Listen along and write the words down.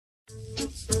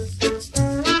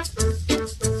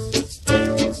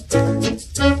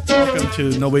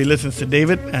to Nobody Listens to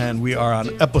David, and we are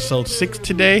on episode 6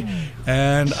 today.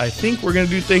 And I think we're going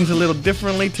to do things a little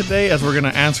differently today, as we're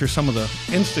going to answer some of the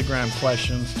Instagram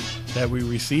questions that we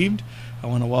received. I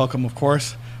want to welcome, of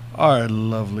course, our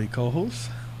lovely co-host,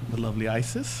 the lovely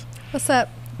Isis. What's up?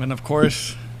 And, of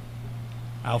course,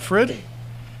 Alfred.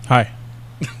 Hi.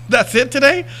 That's it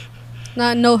today?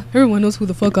 No, everyone knows who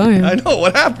the fuck I am. I know.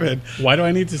 What happened? Why do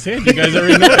I need to say it? You guys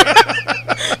already know it.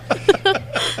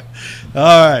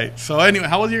 All right. So, anyway,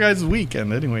 how was your guys'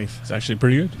 weekend, anyways? It's actually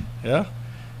pretty good. Yeah?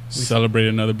 We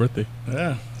celebrated another birthday.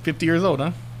 Yeah. 50 years old,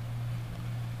 huh?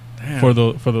 Damn. For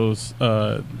those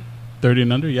 30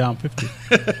 and under, yeah, I'm 50.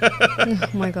 Oh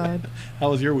my god.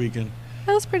 How was your weekend?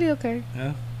 That was pretty okay.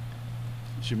 Yeah?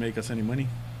 Did you make us any money?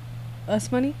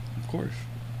 Us money? Of course.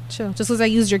 Chill. Just because I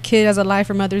used your kid as a lie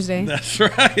for Mother's Day. That's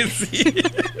right. See?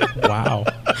 Wow.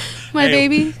 My Hey,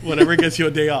 baby. Whatever gets you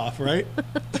a day off, right?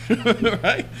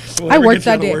 Right? I Whatever worked gets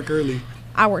you that out of day. Work early.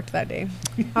 I worked that day.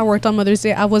 I worked on Mother's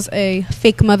Day. I was a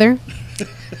fake mother.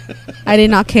 I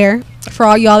did not care. For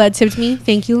all y'all that tipped me,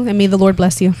 thank you, and may the Lord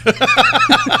bless you.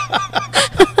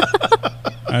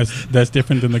 That's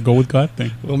different than the go with God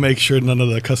thing. We'll make sure none of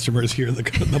the customers hear the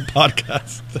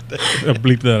podcast. I'll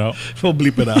bleep that out. We'll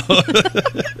bleep it out.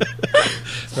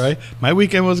 Right? My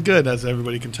weekend was good, as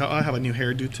everybody can tell. I have a new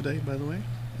hairdo today, by the way.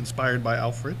 Inspired by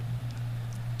Alfred.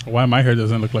 Why my hair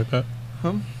doesn't look like that?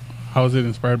 Huh? How is it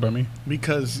inspired by me?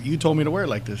 Because you told me to wear it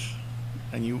like this.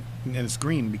 And it's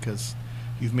green because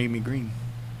you've made me green.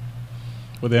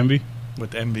 With envy?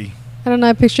 With envy. I don't know.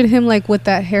 I pictured him like with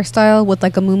that hairstyle, with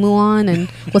like a muumuu on, and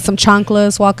with some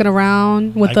chanclas, walking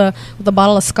around with a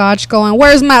bottle of scotch, going,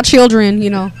 "Where's my children?"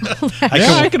 You know.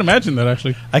 I can imagine that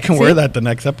actually. I can wear that the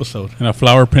next episode. And a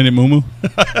flower printed muumuu.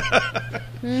 I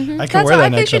can That's wear how that I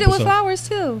next pictured it with episode. flowers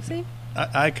too. See.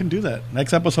 I can do that.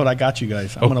 Next episode, I got you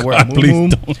guys. I'm Oh, going to wear a God, please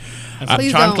muumuu don't. and some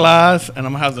Please don't. chanclas, and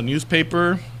I'm going to have the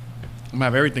newspaper. I'm going to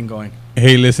have everything going.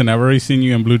 Hey, listen, I've already seen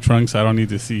you in blue trunks. I don't need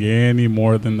to see any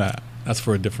more than that. That's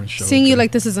for a different show. Seeing you okay?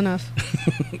 like this is enough.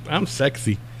 I'm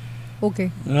sexy.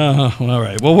 Okay. All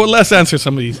right. Well, let's answer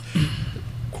some of these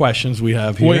questions we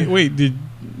have here. Wait,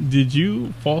 did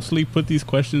you falsely put these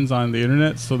questions on the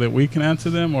internet so that we can answer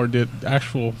them, or did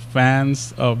actual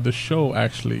fans of the show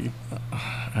actually?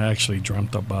 I actually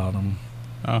dreamt about them.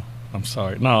 Oh. I'm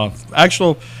sorry. No,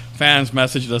 actual fans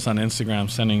messaged us on Instagram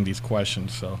sending these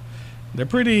questions, so they're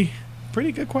pretty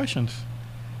good questions.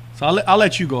 So I'll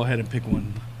let you go ahead and pick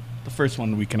one. The first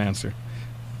one we can answer.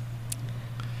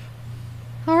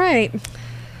 All right.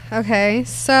 Okay.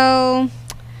 So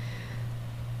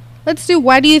let's do.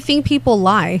 Why do you think people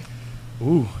lie?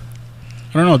 Ooh.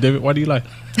 I don't know, David. Why do you lie?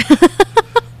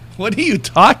 What are you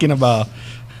talking about?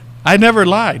 I never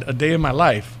lied a day in my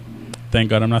life. Thank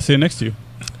God I'm not sitting next to you.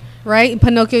 Right?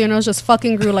 Pinocchio, your nose just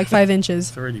fucking grew like 5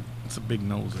 inches. It's a big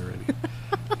nose already.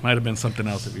 Might have been something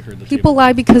else if you heard the People table.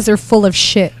 lie because they're full of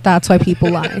shit. That's why people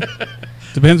lie.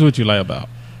 Depends what you lie about.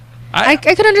 I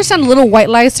could understand little white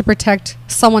lies to protect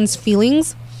someone's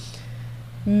feelings.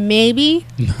 Maybe.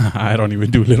 I don't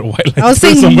even do little white lies. I was for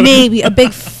saying somebody. maybe. A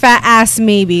big fat ass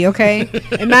maybe, okay?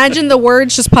 Imagine the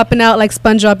words just popping out like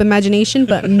SpongeBob imagination,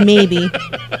 but maybe.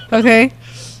 Okay?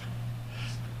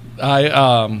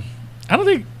 I don't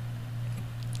think.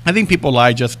 I think people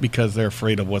lie just because they're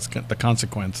afraid of what's the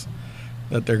consequence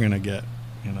that they're gonna get.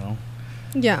 You know.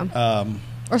 Yeah.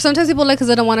 Or sometimes people lie because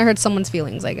they don't want to hurt someone's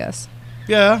feelings, I guess.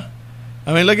 Yeah.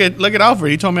 I mean, look at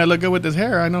Alfred. He told me I look good with his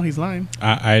hair. I know he's lying.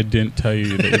 I didn't tell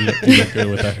you that you look good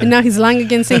with that hair. And now he's lying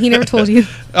again, saying he never told you.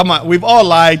 We've all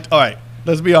lied. All right.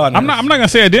 Let's be honest. I'm not gonna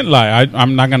say I didn't lie.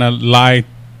 I'm not gonna lie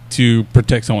to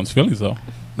protect someone's feelings, though.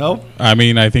 No. I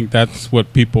mean, I think that's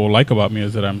what people like about me,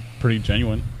 is that I'm pretty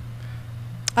genuine.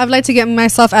 I've lied to get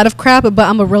myself out of crap, but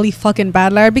I'm a really fucking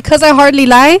bad liar because I hardly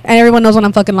lie, and everyone knows when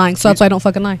I'm fucking lying, so that's why I don't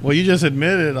fucking lie. Well, you just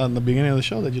admitted on the beginning of the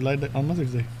show that you lied on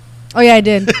Mother's Day. Oh, yeah, I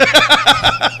did.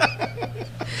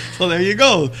 So there you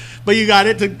go. But you got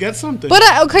it to get something. But,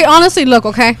 okay, honestly, look,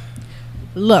 okay?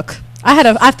 Look, I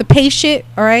have to pay shit,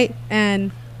 all right?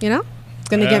 And, you know, it's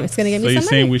going to get me So some you're money.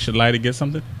 saying we should lie to get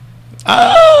something?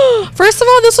 First of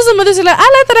all, this was a Mother's Day lie. I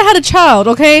lied that I had a child,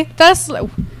 okay?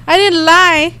 I didn't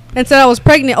lie and said I was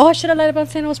pregnant. Oh, I should have lied about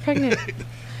saying I was pregnant.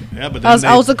 yeah, but then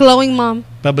I was a glowing mom.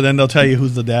 but then they'll tell you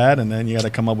who's the dad, and then you got to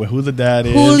come up with who the dad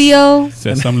is. Julio.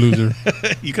 Said some loser.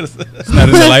 You could have Not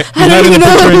in the light. I don't even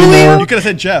know Julio. you could have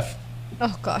said Jeff.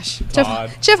 Oh, gosh.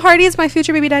 God. Jeff Hardy is my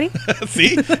future baby daddy.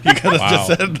 See, you could have Wow. just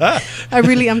said that.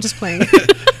 I'm just playing.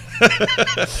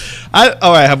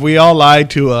 All right. Have we all lied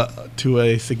to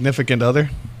a significant other?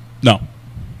 No.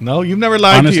 No, you've never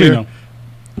lied Honestly, to your no.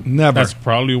 Never. That's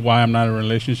probably why I'm not in a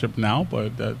relationship now,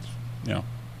 but that's, you know.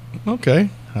 Okay.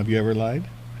 Have you ever lied?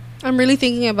 I'm really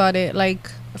thinking about it.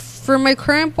 Like, for my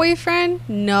current boyfriend,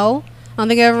 no.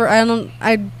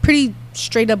 I'm pretty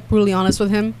straight up brutally honest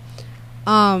with him.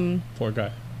 Poor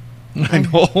guy. I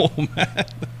know, man.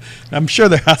 I'm sure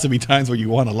there has to be times where you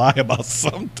want to lie about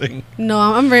something. No,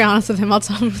 I'm very honest with him.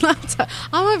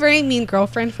 I'm a very mean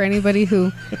girlfriend for anybody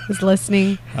who is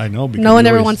listening. I know. Because No one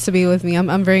ever wants to be with me.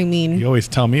 I'm very mean. You always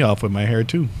tell me off with my hair,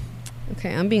 too.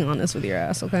 Okay, I'm being honest with your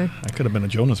ass, okay? I could have been a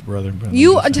Jonas brother. But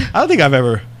You- I don't think I've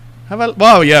ever... Have I?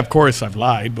 Well, yeah, of course I've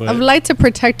lied, but... I've lied to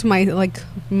protect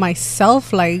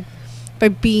myself, like, by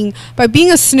being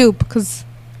a snoop, because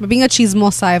by being a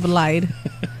chismosa, I've lied.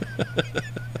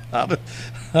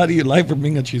 How do you lie for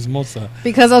being a chismosa?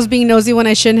 Because I was being nosy when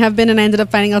I shouldn't have been, and I ended up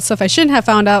finding out stuff I shouldn't have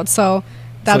found out, so...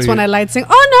 That's when I lied, saying,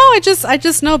 "Oh no, I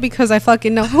just know because I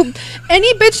fucking know."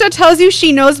 Any bitch that tells you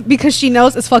she knows because she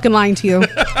knows is fucking lying to you.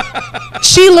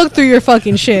 She looked through your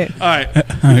fucking shit. All right.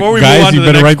 Before we Guys, move on to you the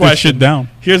better next write this question, shit down.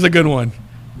 Here's a good one.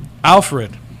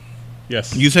 Alfred,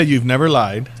 Yes. you said you've never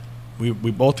lied. We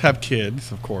both have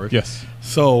kids, of course. Yes.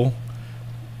 So,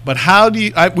 but how do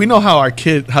you... we know how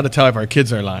to tell if our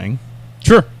kids are lying.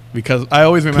 Sure. Because I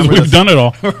always remember We've done it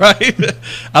all. right?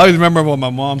 I always remember what my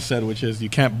mom said, which is you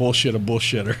can't bullshit a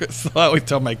bullshitter. So I always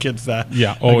tell my kids that.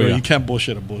 Yeah. I go, Yeah. You can't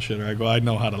bullshit a bullshitter. I go, I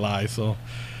know how to lie. So,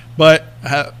 but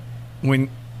when...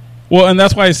 Well, and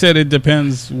that's why I said it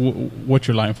depends what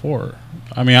you're lying for.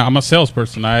 I mean, I'm a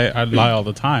salesperson. I lie all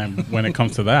the time when it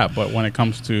comes to that. But when it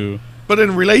comes to But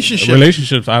in relationships...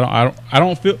 relationships, I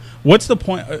don't feel. What's the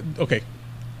point? Okay,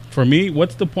 for me,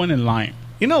 what's the point in lying?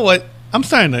 You know what? I'm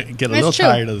starting to get a little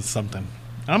tired of something.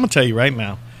 I'm going to tell you right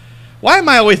now. Why am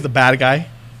I always the bad guy?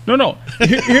 No.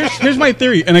 Here's my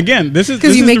theory. And again, this is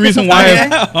you the make reason yourself why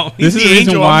bad He's this is the the reason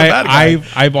angel, I'm the why bad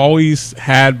guy. I've always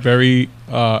had very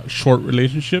short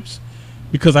relationships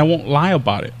because I won't lie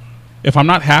about it. If I'm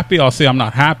not happy, I'll say I'm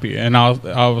not happy, and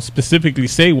I'll specifically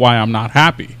say why I'm not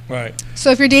happy. Right.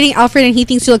 So if you're dating Alfred and he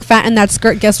thinks you look fat in that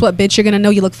skirt, guess what, bitch? You're gonna know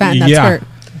you look fat in that Yeah. skirt.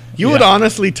 You would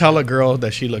honestly tell a girl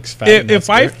that she looks fat. in that If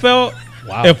I skirt? felt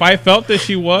Wow. if I felt that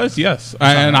she was, yes,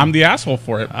 and I'm the asshole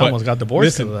for it. I almost got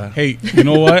divorced Listen, because of that. hey, you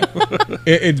know what?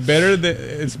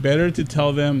 It's better to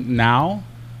tell them now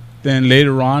than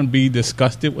later on be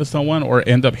disgusted with someone or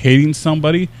end up hating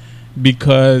somebody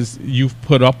because you've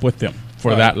put up with them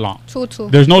for that long. True.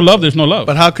 There's no love. There's no love.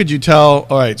 But how could you tell?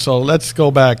 All right, so let's go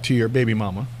back to your baby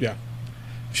mama. Yeah.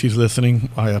 If she's listening,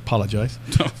 I apologize.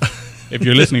 If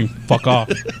you're listening, fuck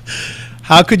off.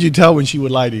 How could you tell when she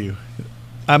would lie to you?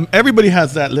 Everybody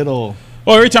has that little...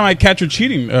 Well, every time I catch her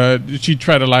cheating, she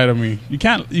try to lie to me. You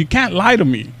can't lie to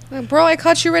me. Like, bro, I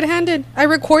caught you red-handed. I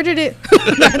recorded it.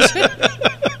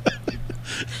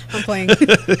 I'm playing.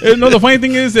 No, the funny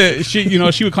thing is that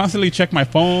she would constantly check my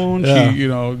phone.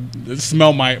 Yeah. She,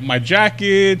 smell my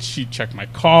jacket. She checked my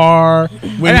car. I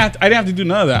didn't have to do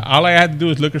none of that. All I had to do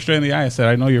was look her straight in the eye and said,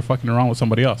 "I know you're fucking around with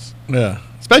somebody else." Yeah.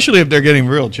 Especially if they're getting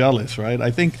real jealous, right?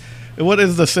 I think... What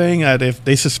is the saying that if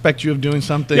they suspect you of doing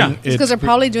something... Yeah. It's because they're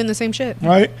probably doing the same shit.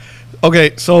 Right?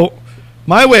 Okay, so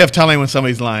my way of telling when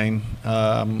somebody's lying,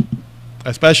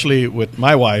 especially with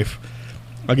my wife,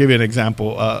 I'll give you an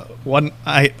example.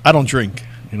 I don't drink.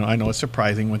 I know it's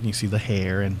surprising when you see the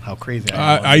hair and how crazy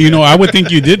I am. I would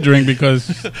think you did drink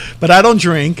because... But I don't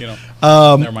drink.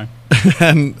 Never mind.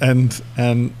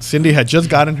 And Cindy had just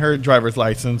gotten her driver's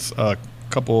license a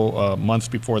couple months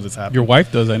before this happened. Your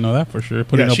wife does, I know that for sure.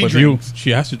 Putting up she with drinks. you, she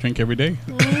has to drink every day.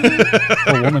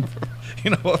 Poor woman.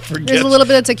 You know what? Forget. There's a little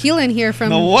bit of tequila in here from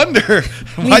No wonder.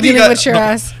 me dealing with your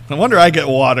ass. No wonder I get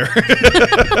water.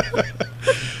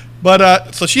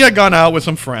 But so she had gone out with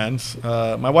some friends.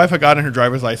 My wife had gotten her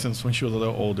driver's license when she was a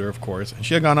little older, of course, and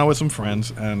she had gone out with some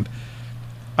friends. And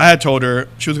I had told her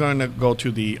she was going to go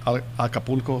to the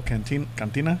Acapulco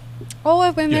Cantina. Oh,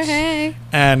 I've been Yes. there. Hey.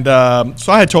 And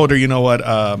so I had told her, you know what,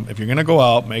 if you're going to go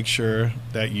out, make sure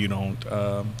that you don't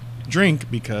drink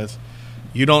because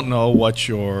you don't know what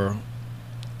your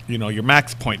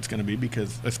max point's going to be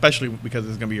especially because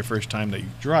it's going to be your first time that you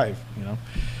drive,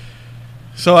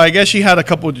 So I guess she had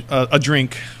a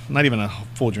drink, not even a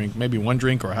full drink, maybe one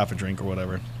drink or half a drink or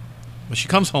whatever. But she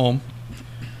comes home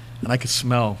and I could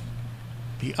smell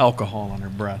the alcohol on her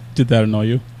breath. Did that annoy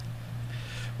you?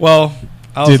 Well,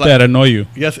 I was Did like, that annoy you?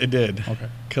 yes, it did. Okay.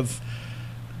 Because,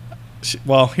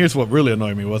 here's what really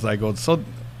annoyed me was I go, so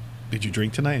did you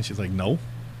drink tonight? And she's like, no.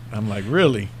 I'm like,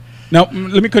 really? Now,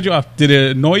 let me cut you off. Did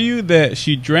it annoy you that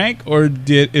she drank, or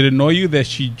did it annoy you that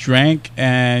she drank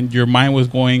and your mind was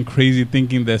going crazy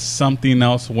thinking that something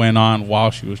else went on while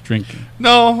she was drinking?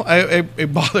 No,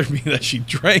 it bothered me that she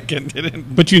drank and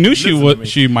didn't. But you knew listen to me.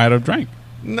 she might have drank.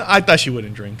 No, I thought she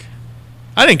wouldn't drink.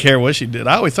 I didn't care what she did.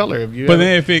 I always tell her if you. But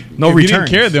then if you didn't returns.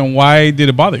 care, then why did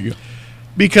it bother you?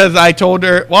 Because I told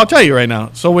her. Well, I'll tell you right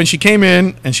now. So when she came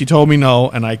in and she told me no,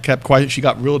 and I kept quiet, she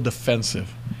got real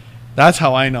defensive. That's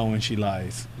how I know when she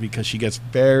lies, because she gets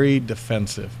very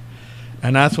defensive.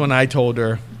 And that's when I told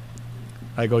her,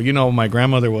 I go, you know, my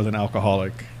grandmother was an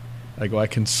alcoholic. I go, I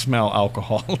can smell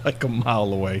alcohol like a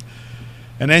mile away.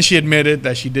 And then she admitted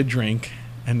that she did drink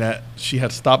and that she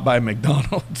had stopped by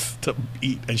McDonald's to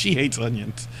eat. And she hates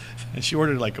onions. And she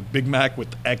ordered like a Big Mac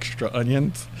with extra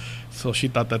onions. So she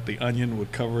thought that the onion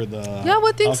would cover the Yeah, I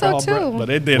would think so, alcohol too. But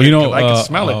it didn't. Well, you know, I could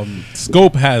smell it.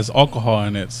 Scope has alcohol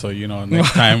in it, so you know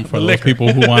next time for those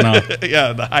people who wanna,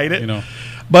 yeah, to hide it. you know,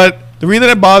 But the reason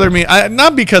it bothered me,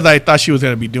 not because I thought she was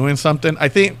going to be doing something. I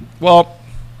think, well,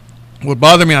 what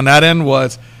bothered me on that end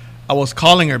was I was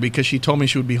calling her because she told me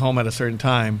she would be home at a certain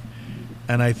time.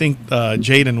 And I think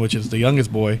Jaden, which is the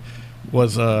youngest boy,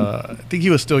 was, I think he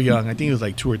was still young. I think he was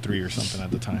like 2 or 3 or something at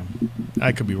the time.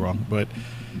 I could be wrong.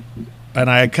 And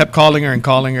I kept calling her,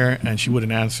 and she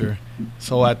wouldn't answer.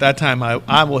 So at that time,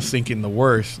 I was thinking the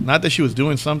worst. Not that she was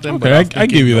doing something, but Okay, I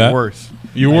give you the that. worst.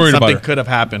 You're Like worried about something her. could have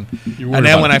happened. You're worried And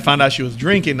then about when it. I found out she was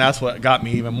drinking, that's what got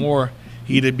me even more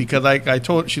heated, because I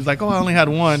told, she's like, oh, I only had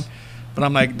one. But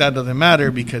I'm like, that doesn't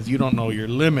matter, because you don't know your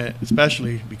limit,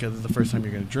 especially because it's the first time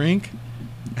you're going to drink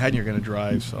and you're going to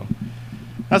drive. So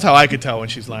that's how I could tell when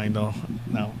she's lying, though.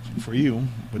 Now, for you,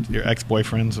 with your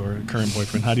ex-boyfriends or current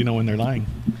boyfriend, how do you know when they're lying?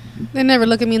 They never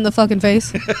look at me in the fucking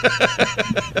face.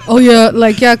 Oh yeah,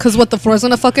 like yeah, because what, the floor's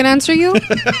gonna fucking answer you? or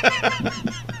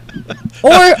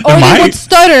they might. would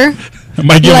stutter. I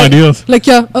might get my deals. Like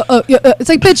yeah, it's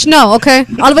like bitch, no, okay.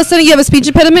 All of a sudden you have a speech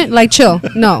impediment, like chill,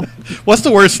 no. What's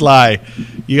the worst lie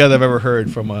you guys have ever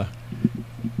heard from a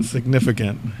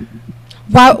significant?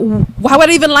 Why would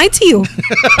I even lie to you?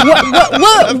 what?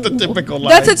 That's the typical lie.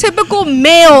 That's a typical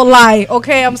male lie.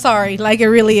 Okay, I'm sorry. Like it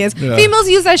really is. Yeah. Females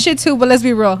use that shit too, but let's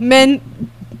be real. Men,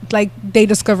 like they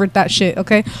discovered that shit.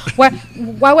 Okay, why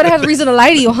would I have a reason to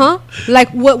lie to you, huh? Like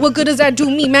what good does that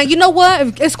do me, man? You know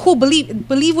what? It's cool.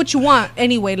 Believe what you want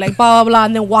anyway. Like blah blah blah,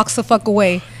 and then walks the fuck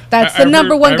away. That's the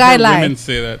number one guy lie. Women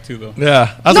say that too, though.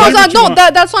 Yeah.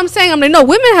 That's what I'm saying. I'm like, no,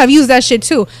 women have used that shit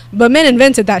too, but men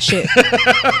invented that shit.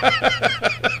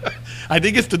 I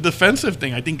think it's the defensive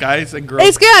thing. I think guys and girls.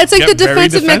 It's like get the very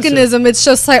defensive mechanism. It's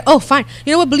just like, oh, fine.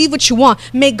 You know what? Believe what you want.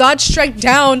 May God strike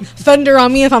down thunder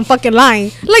on me if I'm fucking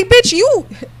lying. Like, bitch,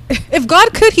 if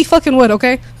God could, he fucking would,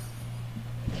 okay?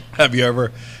 Have you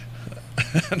ever?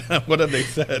 What have they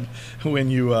said when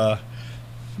you?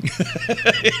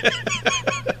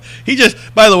 He just.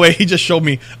 By the way, he just showed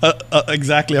me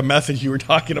exactly a message you were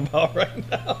talking about right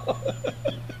now.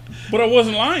 But I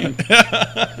wasn't lying.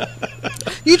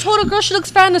 You told a girl she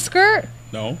looks fat in a skirt?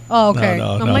 No. Oh, okay.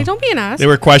 No, I'm like, don't be an ass. They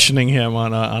were questioning him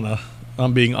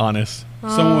on being honest,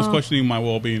 Someone was questioning my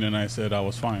well-being, and I said I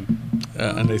was fine.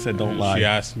 and they said don't lie. She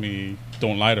asked me,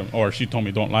 "Don't lie to me," or she told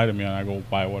me, "Don't lie to me," and I go,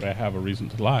 "Why would I have a reason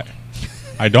to lie?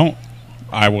 I don't.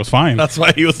 I was fine." That's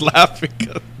why he was laughing.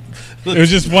 It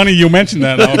was just funny you mentioned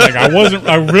that. And I was like,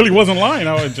 I really wasn't lying.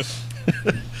 I was just.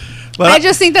 I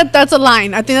just think that's a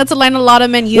line. I think that's a line a lot of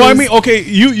men use. Well, I mean, okay,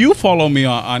 you follow me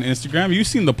on Instagram. You've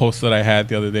seen the post that I had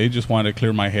the other day. Just wanted to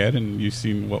clear my head, and you've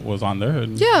seen what was on there.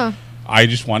 And yeah. I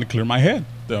just wanted to clear my head.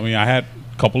 I mean, I had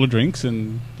a couple of drinks,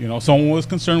 and someone was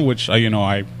concerned, which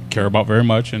I care about very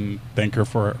much, and thank her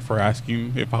for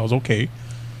asking if I was okay.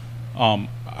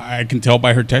 I can tell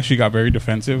by her text she got very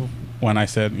defensive when I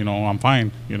said, I'm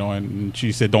fine, and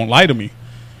she said, don't lie to me.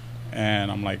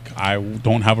 And I'm like, I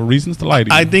don't have a reason to lie to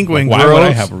you. I think when why girls, would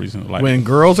I have a reason to lie to you? When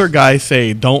girls or guys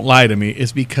say "don't lie to me,"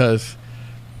 it's because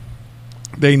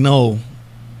they know.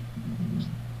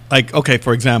 Like, okay,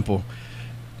 for example,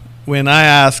 when I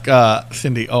ask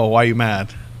Cindy, "Oh, why are you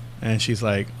mad?" and she's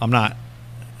like, "I'm not."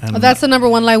 And That's the number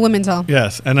one lie women tell.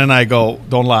 yes, and then I go,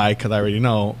 "Don't lie," because I already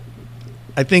know.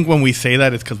 I think when we say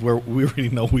that, it's because we already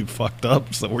know we fucked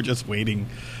up, so we're just waiting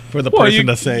for the person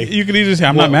to say. You could either say,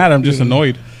 I'm Well, not mad, I'm just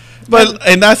annoyed. But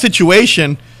in that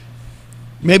situation,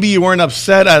 maybe you weren't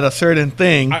upset at a certain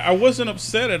thing. I wasn't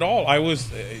upset at all. I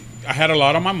had a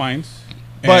lot on my mind,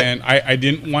 But- and I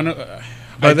didn't want to.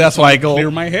 But that's why I go clear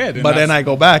my head. and But then that's I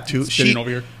go back to sitting over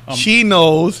here. she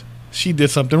knows she did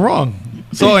something wrong.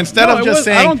 So instead No, of it just was-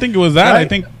 saying, I don't think it was that. I right?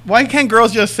 think- why can't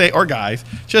girls just say, or guys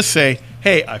just say,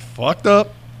 "Hey, I fucked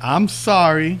up. I'm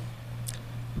sorry.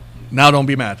 Now don't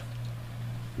be mad."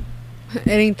 It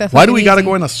ain't that. Why do we gotta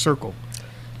go in a circle?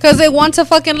 Because they want to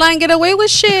fucking lie and get away with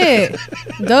shit.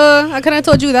 Duh. I could have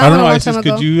told you that I don't one a know. long time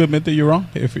ago. Could you admit that you're wrong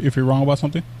if you're wrong about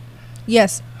something?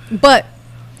 Yes, but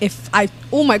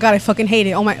oh my god, I fucking hate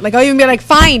it. Oh my, like I'll even be like,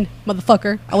 fine,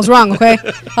 motherfucker, I was wrong. Okay,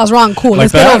 I was wrong. Cool, Like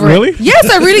let's that? get over Really? it. Yes,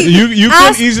 I really. You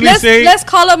can easily say. let's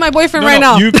call up my boyfriend No, right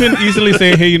now. You can easily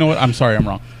say, hey, you know what? I'm sorry, I'm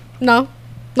wrong. No,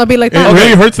 I'll be like It that.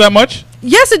 really hurts that much?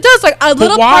 Yes, it does. Like a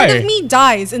little part why? of me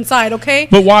dies inside. Okay,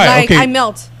 But why? Like Okay. I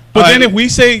melt. But Alright. then if we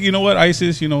say, you know what,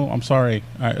 Isis, you know, I'm sorry.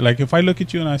 Like if I look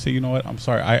at you and I say, you know what, I'm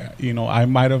sorry. I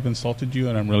might have insulted you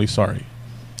and I'm really sorry.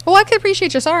 Well, I could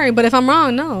appreciate your sorry, but if I'm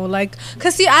wrong, no. Like,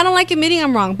 cause see, I don't like admitting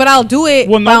I'm wrong, but I'll do it.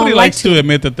 Well, but I don't nobody like likes to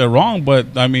admit that they're wrong,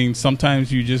 but I mean,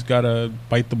 sometimes you just gotta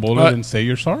bite the bullet Right. and say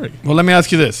you're sorry. Well, let me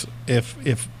ask you this: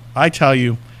 if I tell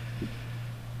you,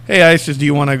 "Hey, Isis, do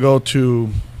you want to go to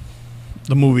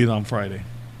the movies on Friday?"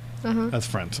 Uh-huh. That's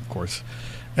friends, of course.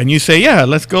 And you say, "Yeah,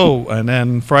 let's go." And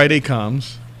then Friday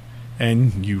comes,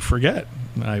 and you forget.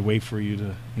 I wait for you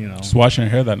to, Just washing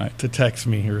your hair that night. to text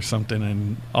me or something,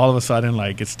 and all of a sudden,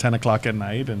 like it's 10 o'clock at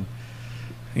night, and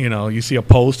you see a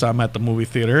post. I'm at the movie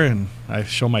theater, and I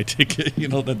show my ticket.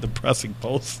 That depressing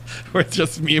post where it's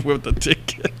just me with the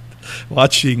ticket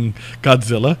watching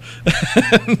Godzilla,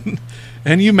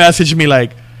 and you message me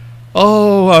like,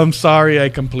 "Oh, I'm sorry, I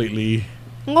completely."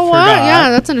 Oh, what? Forgot. Yeah,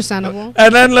 that's understandable.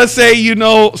 And then let's say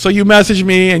so you message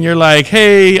me and you're like,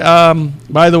 "Hey,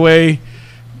 by the way,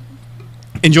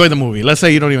 enjoy the movie." Let's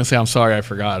say you don't even say I'm sorry, I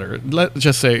forgot, or let's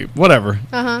just say whatever.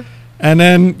 Uh huh. And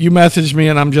then you message me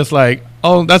and I'm just like,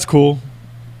 "Oh, that's cool."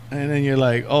 And then you're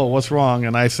like, "Oh, what's wrong?"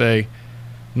 And I say,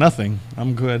 "Nothing.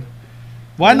 I'm good."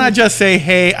 Why not just say,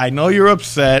 "Hey, I know you're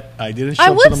upset. I didn't show I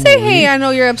up to would the say, movie." hey, I know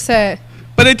you're upset.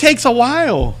 But it takes a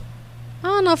while. I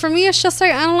don't know. For me, it's just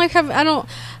like I don't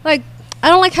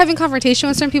like having confrontation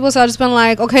with certain people. So I've just been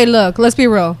like, okay, look, let's be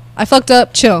real. I fucked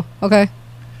up. Chill. Okay,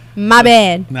 my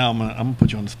bad. Now I'm gonna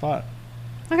put you on the spot.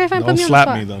 Okay, fine. Don't Put me slap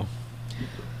on me the spot.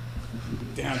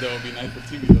 though. Damn, that would be nice for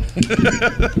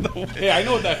TV though. Hey, I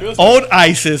know what that feels Old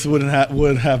Isis would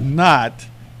have not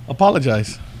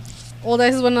apologized. Old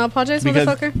Isis would not apologize, Because-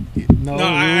 motherfucker. No, No,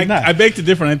 it would not. I beg to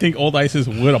differ. I think old Isis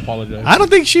would apologize. I don't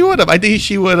think she would have. I think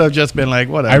she would have just been like,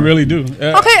 whatever. I really do. Okay,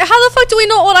 how the fuck do we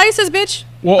know old Isis, bitch?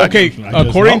 Well, okay. I just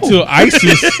According know. to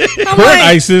ISIS, current like-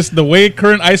 ISIS, the way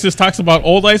current ISIS talks about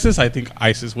old ISIS, I think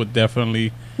ISIS would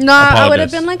definitely. No, I would have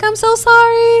Apologize. been like, I'm so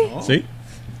sorry. See,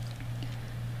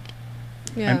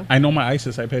 Yeah. I know my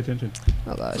ISIS. I pay attention.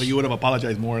 Oh gosh. So you would have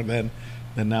apologized more than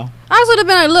now. I just would have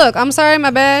been like, look, I'm sorry, my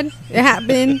bad. It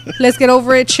happened. Let's get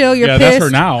over it. Chill. You're Yeah, pissed. that's her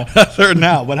now. That's her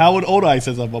now. But how would old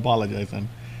Isis have apologized then?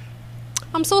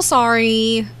 I'm so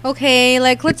sorry. Okay,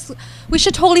 like we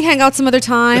should totally hang out some other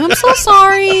time. I'm so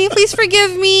sorry. Please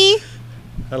forgive me.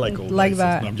 I like old Like Isis.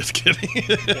 that. No, I'm just kidding.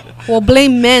 Well,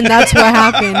 blame men. That's what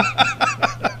happened.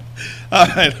 All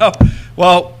right.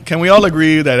 Well, can we all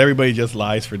agree that everybody just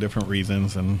lies for different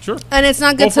reasons? And Sure. And it's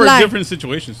not good Well, to for lie. different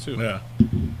situations too. yeah.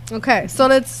 Okay, so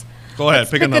let's Go ahead.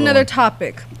 Pick pick another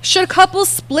topic. Should couples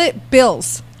split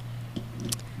bills,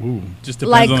 Ooh. Just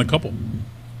depends Like- on the couple.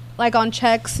 like on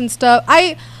checks and stuff?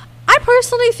 I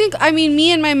personally think,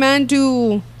 me and my man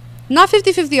do not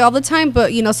 50-50 all the time,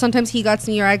 but sometimes he got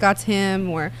me or I got him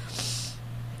or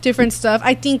different stuff.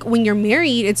 I think when you're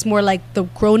married, it's more like the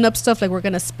grown-up stuff, like we're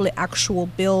gonna split actual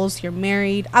bills. You're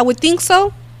married. I would think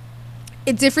so.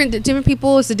 It's different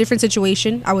people, it's a different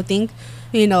situation. I would think.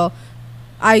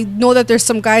 I know that there's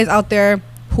some guys out there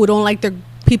who don't like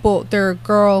their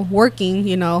girl working.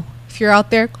 If you're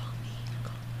out there,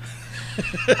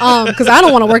 because I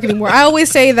don't want to work anymore. I always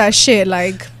say that shit.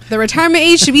 Like, the retirement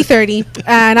age should be 30,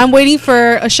 and I'm waiting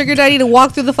for a sugar daddy to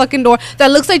walk through the fucking door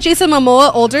that looks like Jason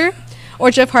Momoa older,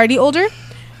 or Jeff Hardy older,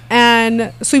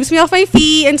 and sweeps me off my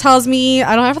feet and tells me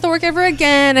I don't have to work ever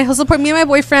again, and he'll support me and my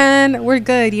boyfriend. We're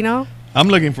good, I'm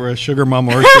looking for a sugar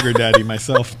mama or sugar daddy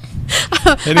myself.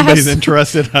 Anybody's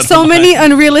interested? So many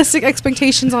unrealistic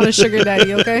expectations on a sugar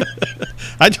daddy. Okay,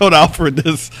 I told Alfred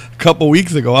this a couple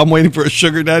weeks ago. I'm waiting for a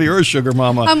sugar daddy or a sugar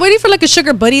mama. I'm waiting for like a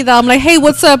sugar buddy though. I'm like, hey,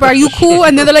 what's up? Are you cool?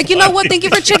 And then they're like, you know what? Thank you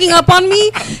for checking up on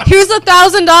me. Here's $1,000,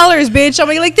 bitch. I'm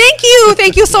like,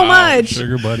 thank you so much.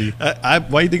 Sugar buddy. Why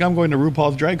do you think I'm going to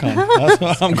RuPaul's Drag Con? That's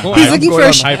what I'm going. He's I'm looking going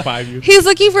for a on- High five you. He's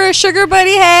looking for a sugar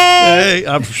buddy. Hey.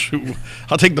 Hey,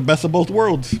 I'll take the best of both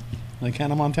worlds, like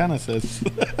Hannah Montana says.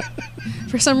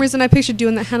 For some reason, I pictured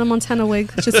doing that Hannah Montana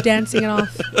wig, just dancing it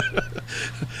off.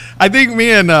 I think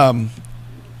when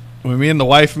me and the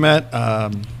wife met,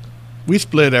 we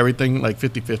split everything like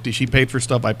 50-50. She paid for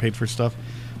stuff, I paid for stuff.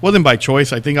 Wasn't by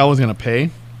choice. I think I was going to pay,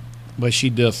 but she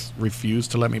just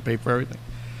refused to let me pay for everything.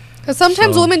 Because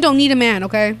sometimes So- women don't need a man,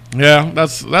 okay? Yeah,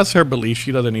 that's her belief.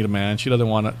 She doesn't need a man. She doesn't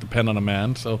want to depend on a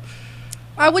man. So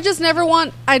I would just never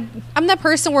want... I'm that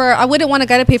person where I wouldn't want a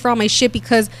guy to pay for all my shit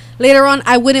because later on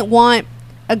I wouldn't want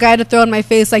a guy to throw in my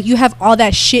face like, you have all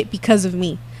that shit because of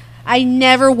me. I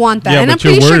never want that. Yeah, and but I'm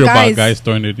pretty you're worried sure about guys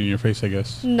throwing it in your face, I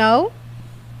guess. No.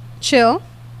 Chill.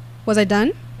 Was I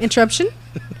done? Interruption?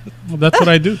 Well, that's what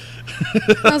I do.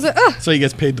 I was like, ugh. So he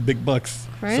gets paid the big bucks.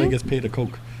 Right? So he gets paid a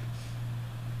Coke.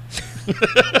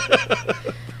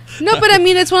 No, but I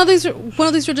mean, it's one of these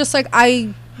where just like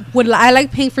I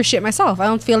like paying for shit myself. I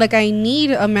don't feel like I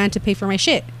need a man to pay for my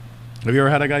shit. Have you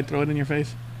ever had a guy throw it in your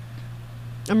face?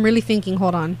 I'm really thinking.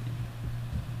 Hold on.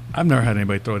 I've never had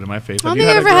anybody throw it in my face. I don't think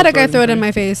I ever had a guy throw it in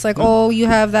my face. Like, oh, you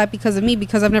have that because of me,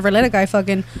 because I've never let a guy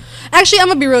fucking. Actually, I'm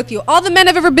gonna be real with you. All the men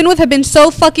I've ever been with have been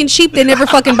so fucking cheap. They never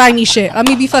fucking buy me shit. Let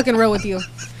me be fucking real with you.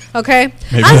 Okay?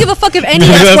 Maybe I don't give a fuck if any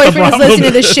maybe that's the ex-boyfriend is problem. listening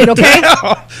to this shit, okay?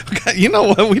 Okay, you know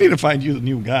what? We need to find you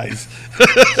new guys.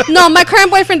 No, my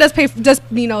current boyfriend does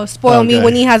spoil me Okay.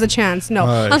 when he has a chance. No.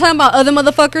 Alright. I'm talking about other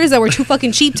motherfuckers that were too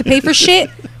fucking cheap to pay for shit.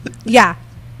 Yeah.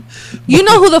 You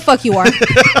know who the fuck you are.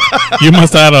 You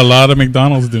must have had a lot of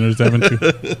McDonald's dinners, haven't you?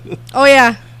 Oh,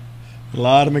 yeah. A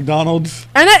lot of McDonald's.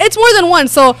 And it's more than one,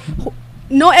 so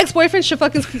no ex-boyfriend should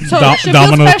fucking should feel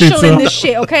Domino's special pizza. in this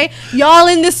shit, okay? Y'all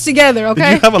in this together, Did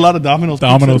okay? you have a lot of Domino's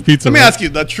Pizza, Let me right? ask you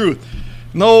the truth.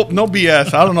 No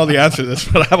BS. I don't know the answer to this,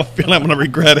 but I have a feeling I'm going to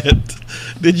regret it.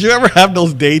 Did you ever have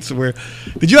those dates where...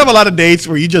 Did you have a lot of dates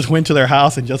where you just went to their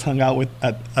house and just hung out with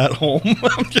at home?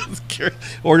 I'm just curious.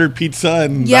 Ordered pizza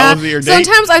and Yeah. that was your date?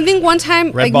 Sometimes I think one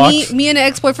time, Red like box? me and an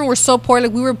ex-boyfriend were so poor,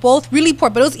 like we were both really poor,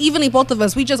 but it was evenly both of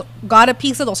us. We just got a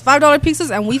pizza, those $5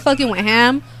 pizzas, and we fucking went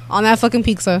ham on that fucking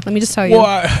pizza. Let me just tell you.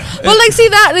 Well, But like, see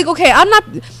that, like, okay, I'm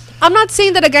not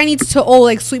saying that a guy needs to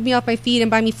like sweep me off my feet and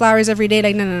buy me flowers every day.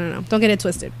 Like, no. Don't get it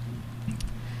twisted.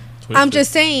 I'm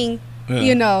just saying, Yeah.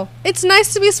 you know, it's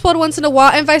nice to be spoiled once in a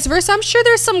while, and vice versa. I'm sure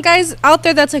there's some guys out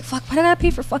there that's like, fuck, why do I gotta pay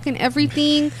for fucking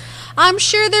everything? I'm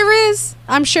sure there is.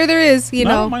 You I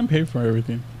know. don't mind paying for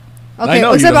everything. I Okay, know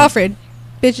you except don't. Alfred.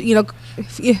 Bitch, you know,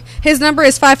 his number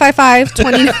is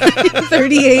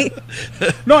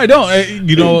 555-2938. No, I don't.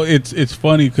 You know, it's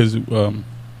funny because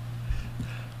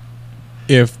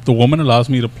if the woman allows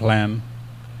me to plan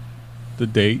the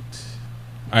date,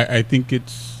 I think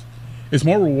it's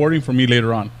more rewarding for me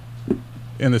later on,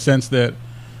 in the sense that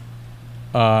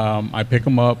I pick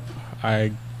them up,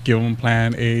 I give them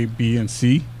plan A, B, and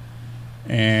C,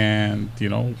 and you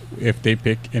know, if they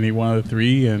pick any one of the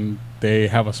three and they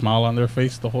have a smile on their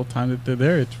face the whole time that they're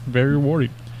there, it's very rewarding.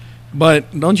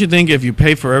 But don't you think if you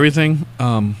pay for everything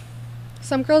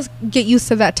Some girls get used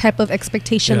to that type of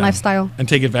expectation Yeah. lifestyle. and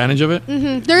take advantage of it?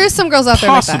 There is some girls out there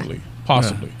like that.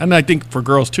 Possibly. Yeah. And I think for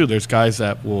girls too, there's guys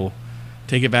that will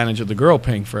take advantage of the girl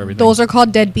paying for everything. Those are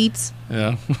called deadbeats.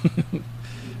 Yeah.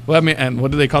 Well, I mean, and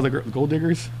what do they call the gold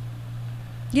diggers?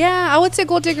 Yeah, I would say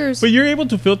gold diggers. But you're able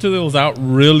to filter those out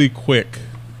really quick.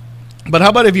 But how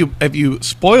about if you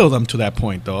spoil them to that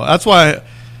point though? That's why.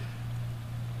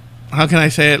 How can I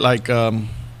say it? Like, I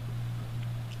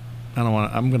don't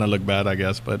want. I'm gonna look bad, I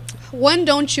guess, but When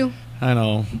don't you? I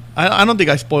know. I don't think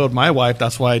I spoiled my wife.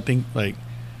 That's why I think like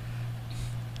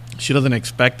she doesn't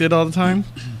expect it all the time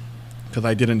because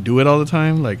I didn't do it all the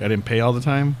time. Like I didn't pay all the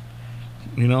time,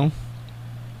 you know.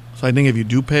 So I think if you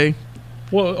do pay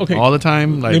Well, okay. all the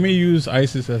time, like Let me use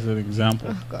ISIS as an example.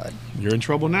 Oh, God. you're in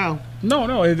trouble now. No.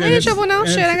 I'm in trouble now.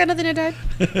 Shit, I got nothing to die.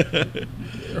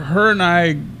 Her and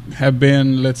I have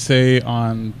been, let's say,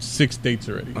 on 6 dates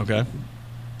already. Okay.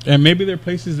 And maybe there are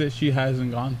places that she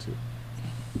hasn't gone to,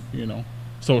 you know.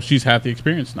 So she's had the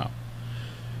experience now.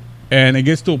 And it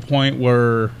gets to a point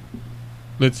where,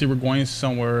 let's say we're going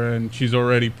somewhere and she's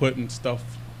already putting stuff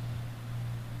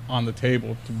on the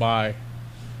table to buy.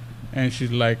 And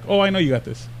she's like, "Oh, I know you got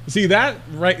this." See that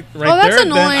right that's there?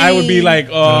 Then I would be annoying.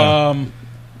 like,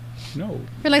 no.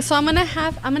 You're like, so I'm gonna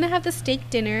have the steak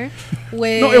dinner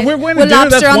with, No, if we're going to with dinner,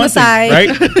 lobster that's on one the thing, side.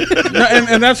 right? No,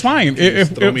 and that's fine.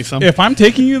 throw me some. If I'm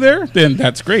taking you there, then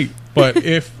that's great. But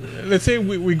if, let's say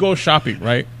we go shopping,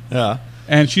 right? Yeah.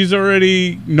 And she's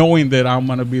already knowing that I'm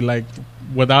going to be like,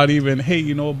 without even, hey,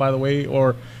 you know, by the way,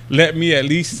 or let me at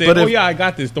least say, But oh, if- yeah, I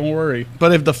got this. Don't worry.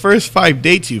 But if the first 5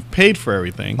 dates you've paid for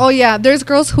everything, Oh yeah, there's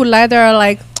girls who lie there are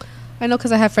like, I know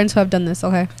because I have friends who have done this.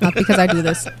 Okay, not because I do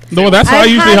this. No, that's I've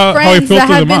usually had how I friends that filter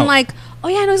have them been out. like, oh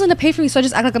yeah, I know he's gonna pay for me, so I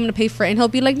just act like I'm gonna pay for it, and he'll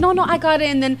be like, no, I got it,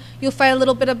 and then you'll fight a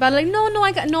little bit about it, like, no,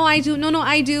 I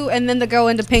do, and then the girl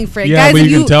end up paying for it. yeah, Guys, but if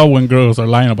you can tell when girls are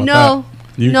lying about no,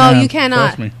 that. you can, cannot.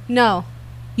 Trust me. No,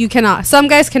 you cannot. Some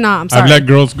guys cannot. I'm sorry. I've let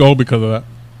girls go because of that.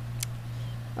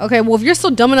 Okay, well, if you're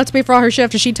still dumb enough to pay for all her shit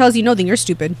after she tells you no, then you're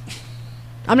stupid.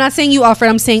 I'm not saying you, Alfred.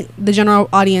 I'm saying the general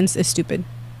audience is stupid.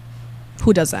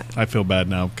 Who does that? I feel bad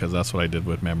now because that's what I did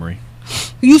with Memory.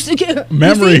 You s-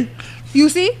 Memory. You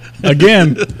see?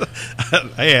 Again,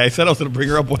 Hey, I said I was going to bring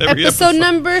her up every Episode episode.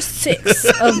 number 6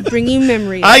 of Bringing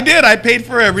Memories. I did. I paid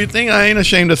for everything. I ain't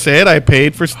ashamed to say it. I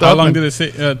paid for stuff. how long and- did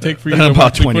it take for you? to About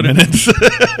actually 20 put it- minutes.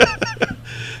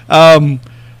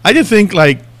 I just think,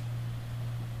 I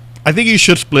think you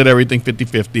should split everything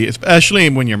 50-50, especially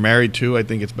when you're married, too. I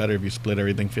think it's better if you split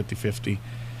everything 50-50.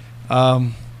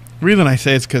 The reason I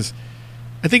say it's because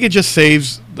I think it just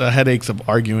saves the headaches of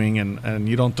arguing and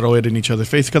you don't throw it in each other's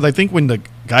face. Because I think when the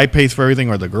guy pays for everything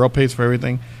or the girl pays for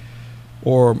everything,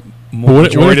 or But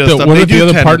majority of the stuff, what they if the do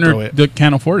other tend to throw partner it.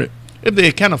 can't afford it? If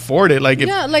they can't afford it, like if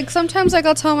Yeah, like sometimes like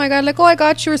I'll tell my guy like, oh, I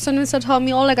got you, or someone will tell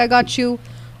me, oh, like I got you,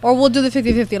 or we'll do the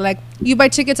 50-50. Like you buy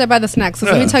tickets, I buy the snacks. 'Cause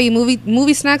let Yeah. me tell you,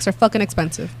 movie snacks are fucking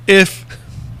expensive. if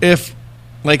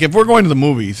we're going to the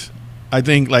movies, I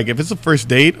think like if it's a first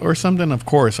date or something, of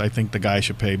course I think the guy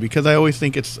should pay because I always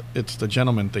think it's the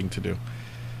gentleman thing to do.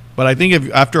 But I think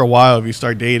if after a while if you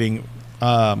start dating,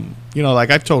 like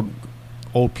I've told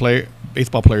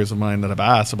baseball players of mine that have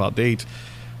asked about dates,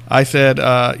 I said,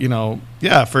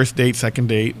 first date, second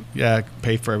date,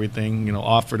 pay for everything,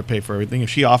 offer to pay for everything. If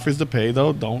she offers to pay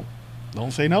though, don't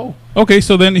say no. Okay,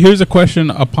 so then here's a question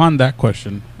upon that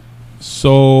question.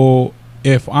 So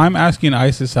if I'm asking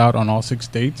Isis out on all 6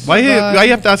 dates, Why you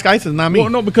have to ask Isis, not me? well,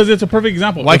 no, because it's a perfect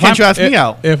example. Why If can't I'm- you ask me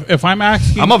out? If I'm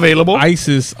asking, I'm available.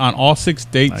 Isis on all 6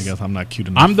 dates. I guess I'm not cute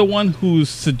enough. I'm the one who's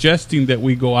suggesting that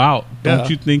we go out. Don't Yeah.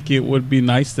 you think it would be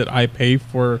nice that I pay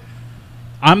for?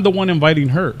 I'm the one inviting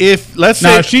her. If let's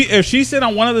Now, say if she said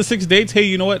on one of the 6 dates, hey,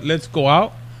 you know what, let's go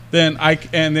out, then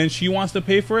then she wants to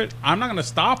pay for it, I'm not going to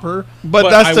stop her.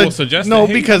 But I will suggest no, that,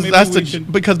 hey, because maybe that's we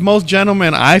should- because most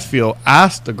gentlemen I feel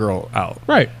ask the girl out.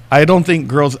 right. I don't think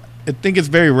girls. I think it's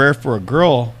very rare for a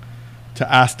girl to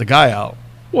ask the guy out.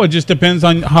 Well, it just depends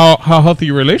on how healthy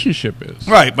your relationship is.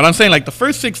 Right, but I'm saying like the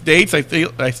first 6 dates,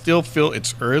 I still feel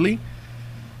it's early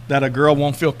that a girl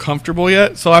won't feel comfortable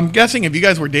yet. So I'm guessing if you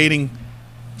guys were dating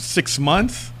 6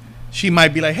 months, she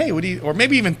might be like, hey, what do you? Or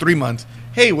maybe even 3 months.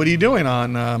 Hey, what are you doing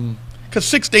on? Because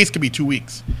 6 days could be 2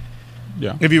 weeks.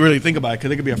 Yeah. If you really think about it,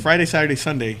 because it could be a Friday, Saturday,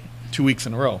 Sunday, 2 weeks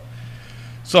in a row.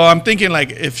 So I'm thinking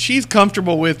like if she's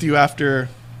comfortable with you after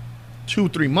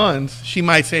 2-3 months, she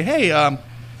might say, "Hey,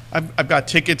 I've got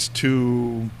tickets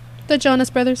to The Jonas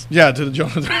Brothers. to the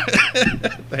Jonas.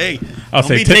 Hey, I'll don't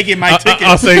say be taking my ticket.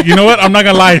 I'll say, you know what? I'm not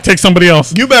gonna lie. Take somebody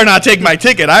else. You better not take my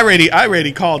ticket. I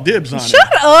already called dibs on it. Shut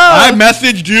up. I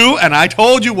messaged you and I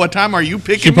told you what time are you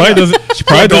picking She probably me up. doesn't. She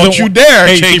probably Don't doesn't. you dare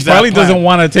Hey, change she probably that plan. doesn't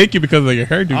want to take you because of your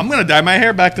hairdo. I'm gonna dye my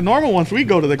hair back to normal once we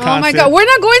go to the concert. Oh my god, we're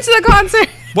not going to the concert.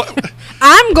 What?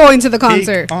 I'm going to the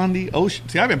concert. Take on the ocean.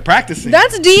 See, I've been practicing.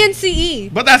 That's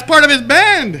DNCE. But that's part of his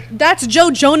band. That's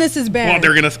Joe Jonas's Well, band.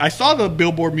 they're gonna. I saw the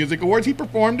Billboard Music Awards. He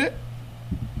performed it.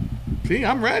 See,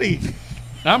 I'm ready.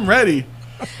 I'm ready.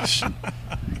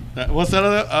 What's that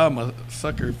other? I'm a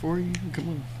sucker for you. Come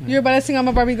on. You're about to sing I'm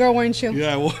a Barbie girl, weren't you?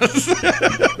 Yeah, I was.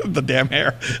 The damn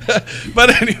hair.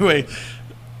 But anyway,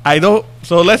 I don't.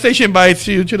 So let's say she invites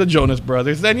you to the Jonas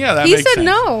Brothers. Then yeah, that He makes said sense.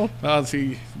 no. Oh,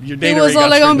 see, your He date was already all got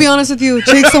like, I'm gonna be triggered. honest with you.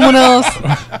 Take someone else.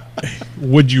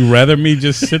 Would you rather me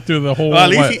just sit through the whole?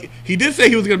 Well, at what? least he did say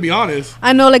he was gonna be honest.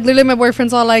 I know, like, literally my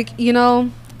boyfriend's all like,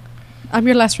 I'm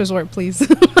your last resort, please.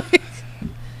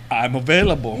 I'm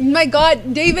available. My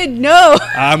God, David, no.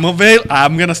 I'm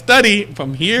gonna study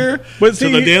from here But to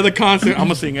see, the day of the concert. I'm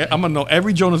gonna sing it. I'm gonna know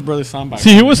every Jonas Brothers song by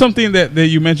See, here was something that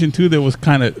you mentioned too that was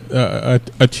kind of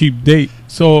a cheap date.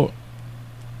 So,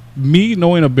 me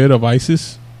knowing a bit of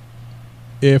ISIS,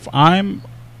 if I'm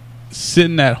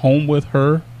sitting at home with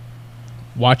her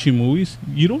watching movies,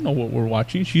 you don't know what we're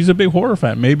watching. She's a big horror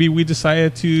fan. Maybe we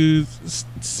decided to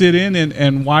sit in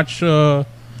and watch, a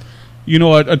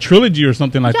trilogy or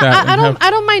something like that. I and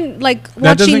don't mind like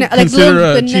that watching doesn't like consider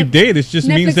a the cheap date. It just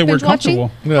means Netflix that we're binge watching.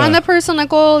 comfortable. Yeah. I'm that person like,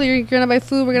 oh, you're gonna buy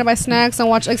food, we're gonna buy snacks and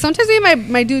watch. Like sometimes we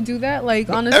might do that. Like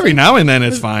honestly, Every now and then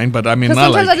it's fine, but I mean, because not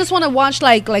sometimes like I just want to watch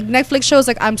like Netflix shows.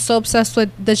 Like I'm so obsessed with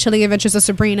The Chilling Adventures of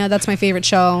Sabrina. That's my favorite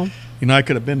show. I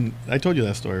could have been. I told you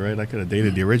that story, right? I could have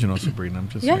dated the original Sabrina. I'm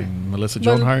just Yeah. saying, Melissa But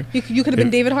Joan Hart. You could have been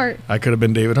If- David Hart. I could have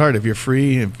been David Hart. If you're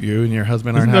free, if you and your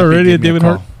husband aren't Isn't happy, there already give a me David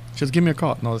call. Hart? Just give me a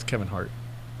call. No, it's Kevin Hart.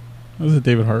 This is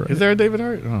David Hart. Right? Is there a David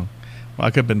Hart? Oh, well,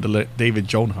 I could have been David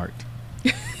Joan Hart.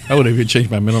 I would have even changed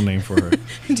my middle name for her.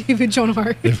 David Joan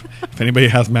Hart. If anybody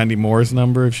has Mandy Moore's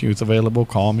number, if she was available,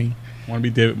 call me. Want to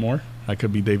be David Moore? I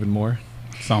could be David Moore.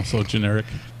 Sounds so generic.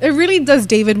 It really does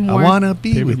David Moore. I wanna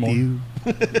be David with Moore. you.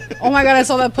 Oh my God, I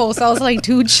saw that post. I was like,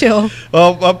 dude, chill.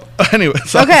 Well, anyway,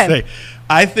 so Okay. I say,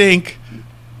 I think.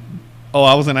 Oh,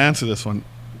 I was gonna answer this one.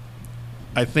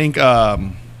 I think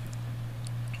a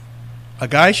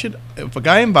guy should, if a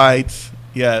guy invites,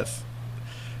 yes,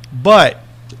 But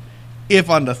if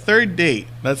on the third date,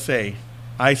 let's say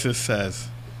Isis says,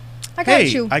 I got "Hey,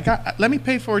 you. let me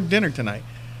pay for dinner tonight,"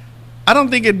 I don't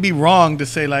think it'd be wrong to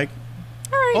say like,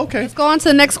 All right. okay. Let's go on to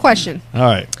the next question. "All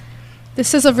right,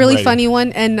 This is a really ready. funny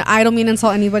one, and I don't mean to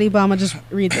insult anybody, but I'm gonna just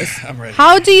read this. I'm ready."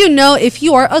 How do you know if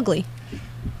you are ugly?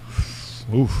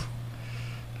 Oof.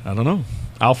 I don't know.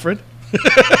 Alfred?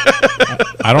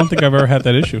 I don't think I've ever had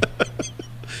that issue.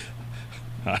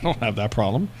 I don't have that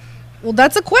problem. Well,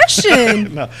 that's a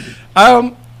question. No.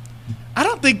 I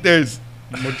don't think there's.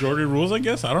 Majority rules, I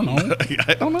guess. I don't know.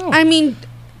 I don't know. I mean,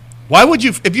 Why would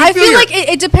you? If you I feel you're- like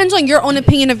it depends on your own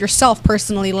opinion of yourself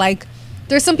personally. Like,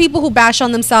 there's some people who bash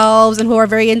on themselves and who are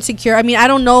very insecure. I mean, I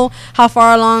don't know how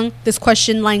far along this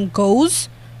question line goes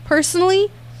personally.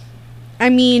 I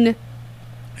mean,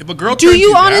 if a girl do turns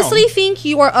you down- honestly think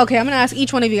you are okay? I'm gonna ask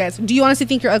each one of you guys. Do you honestly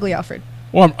think you're ugly, Alfred?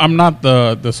 Well, I'm not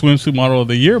the swimsuit model of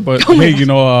the year, but Oh my hey, you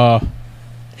know,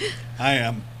 I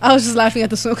am. I was just laughing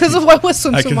at the swim because of what was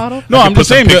swimsuit can- model. no, I can I'm put just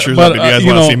some saying. pictures but up if you guys you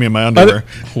wanna know, see me in my underwear.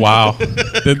 Wow,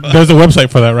 there's a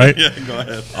website for that, right? Yeah, go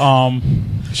ahead.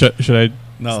 Should I?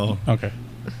 No. Okay,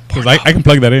 because I can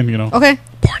plug that in. You know, Okay.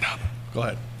 Pornhub. Go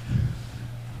ahead.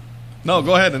 No,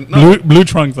 go ahead. No. blue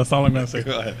trunks. That's all I'm gonna say.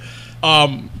 Go ahead.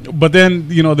 But then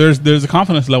you know, there's a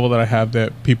confidence level that I have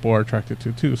that people are attracted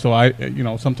to too. So I, you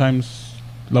know, sometimes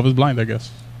love is blind, I guess.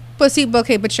 But see, but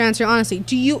you're answering honestly.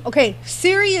 Do you,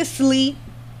 seriously,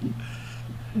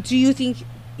 do you think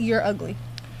you're ugly?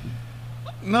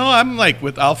 No, I'm like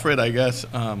with Alfred, I guess.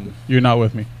 You're not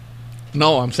with me.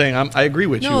 No, I'm saying I agree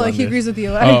with you. No, on like he this. agrees with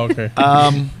you. Oh, okay. I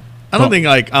Well- don't think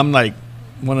like I'm like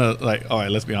one of like. All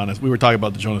right, let's be honest. We were talking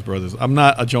about the Jonas Brothers. I'm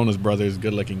not a Jonas Brothers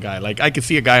good-looking guy. Like I could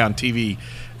see a guy on TV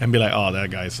and be like, "Oh,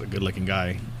 that guy's a good-looking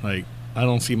guy." Like I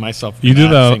don't see myself. You in do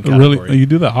same that really. category. You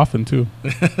do that often too. I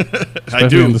Especially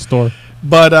do in the store.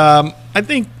 But I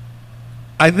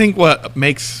think what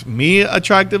makes me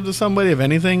attractive to somebody, if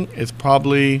anything, is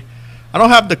probably I don't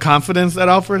have the confidence that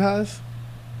Alfred has,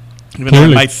 even though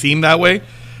Clearly. it might seem that way,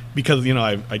 because you know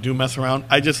I do mess around.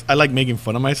 I like making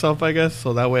fun of myself, I guess,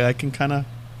 so that way I can kind of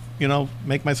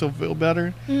make myself feel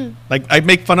better. Like I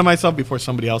make fun of myself before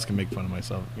somebody else can make fun of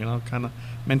myself. Kind of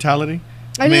mentality.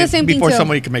 I do the same thing, before too.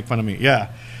 somebody can make fun of me. Yeah.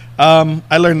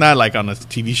 I learned that like on a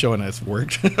TV show and it's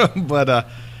worked. But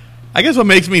I guess what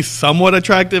makes me somewhat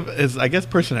attractive is I guess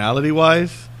personality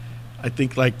wise. I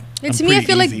think like And I'm to me, I pretty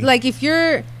feel easy. like if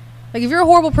you're a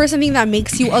horrible person, I think that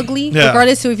makes you ugly, Yeah.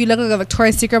 regardless of if you look like a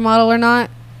Victoria's Secret model or not.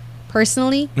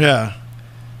 Personally, Yeah.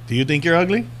 Do you think you're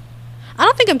ugly? I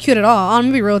don't think I'm cute at all. I'm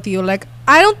gonna be real with you. Like,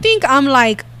 I don't think I'm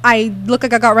like I look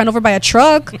like I got run over by a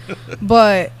truck,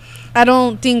 but I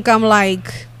don't think I'm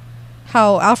like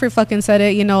how Alfred fucking said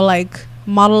it. Like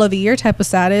model of the year type of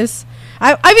status.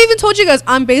 I've even told you guys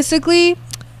I'm basically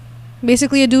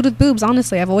a dude with boobs.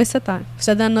 Honestly, I've always said that. I've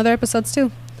said that in other episodes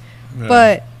too. Yeah.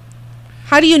 But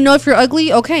how do you know if you're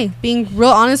ugly? Okay, being real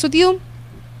honest with you.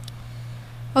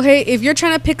 Okay, if you're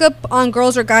trying to pick up on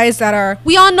girls or guys that are,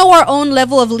 we all know our own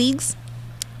level of leagues.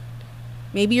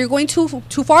 Maybe you're going too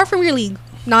far from your league.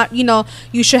 Not,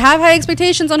 you should have high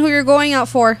expectations on who you're going out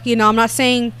for. I'm not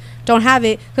saying don't have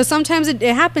it, because sometimes it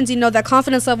happens. That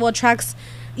confidence level attracts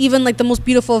even like the most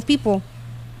beautiful of people.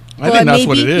 I think that's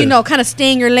what it is. Kind of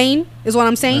stay in your lane is what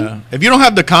I'm saying. Yeah. If you don't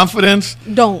have the confidence,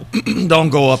 Don't. don't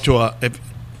go up to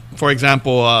for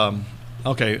example,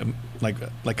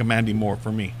 like a Mandy Moore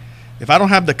for me. If I don't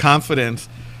have the confidence,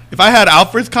 if I had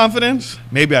Alfred's confidence,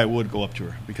 maybe I would go up to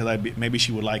her because maybe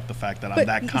she would like the fact that I'm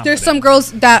that confident. There's some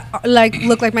girls that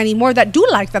look like Mandy Moore that do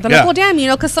like that. They're Yeah. like, well, damn,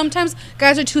 because sometimes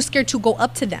guys are too scared to go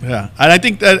up to them. Yeah, and I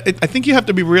think I think you have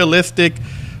to be realistic,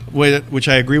 which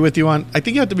I agree with you on. I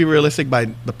think you have to be realistic by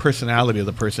the personality of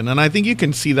the person, and I think you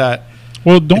can see that.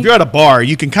 Well, If you're at a bar,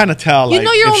 you can kind of tell. You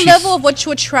know your if own she's- level of what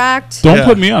to attract, don't Yeah.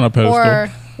 put me on a pedestal.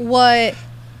 or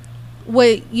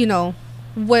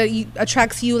what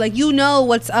attracts you. Like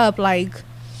what's up. Like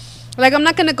I'm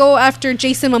not gonna go after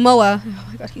Jason Momoa. Oh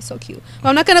my god, he's so cute. But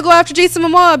I'm not gonna go after Jason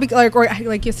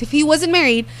Momoa yes, if he wasn't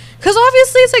married, because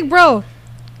obviously it's like, bro,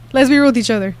 let's be real with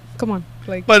each other. Come on,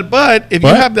 like. But if you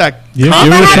But- have that, Yeah, If give I it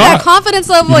a had that shot. confidence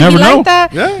level You and you never know. like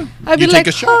that, yeah, I'd be you like,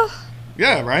 take a shot. oh.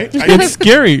 Yeah, right. It's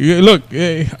scary. Look,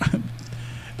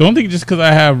 don't think just because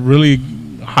I have really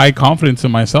high confidence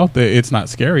in myself that it's not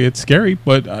scary. It's scary,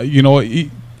 but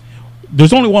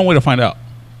there's only one way to find out,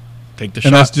 Take the and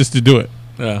shot. that's just to do it.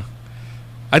 Yeah.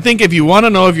 I think if you want to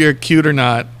know if you're cute or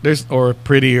not, or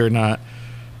pretty or not,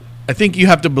 I think you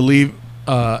have to believe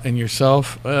in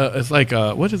yourself. It's like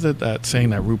what is it that saying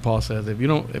that RuPaul says? If you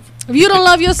don't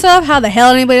love yourself, how the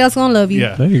hell anybody else gonna love you?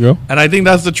 Yeah. There you go. And I think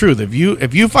that's the truth. If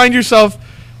you find yourself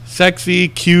sexy,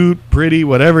 cute, pretty,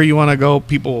 whatever you want to go,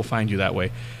 people will find you that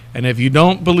way. And if you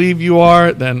don't believe you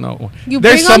are, then no. You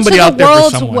There's bring somebody onto out the there for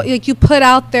world someone. what like you put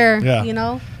out there. Yeah. You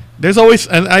know. There's always,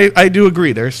 and I do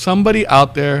agree, there's somebody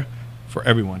out there for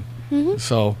everyone.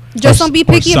 So Just don't be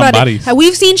picky about somebody's. it.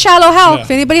 We've seen Shallow Hal. Yeah.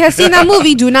 If anybody has seen that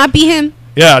movie, do not be him.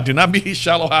 yeah, do not be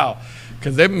shallow Hal,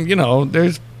 because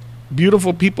there's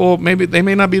beautiful people. Maybe they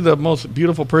may not be the most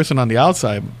beautiful person on the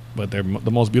outside, but they're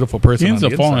the most beautiful person He on ends the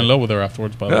up inside. falling in love with her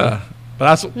afterwards, by the way. Yeah,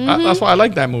 but that's why I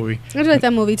like that movie. I do like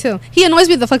that movie too. He annoys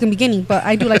me at the fucking beginning, but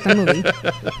I do like that movie.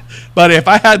 But if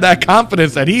I had that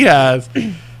confidence that he has,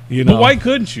 But why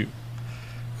couldn't you?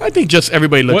 I think just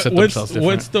everybody looks at themselves different.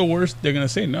 What's the worst they're gonna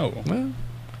say? No. Well,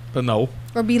 but no,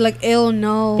 Or be like, ill,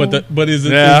 no. But is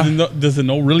it, Yeah. does the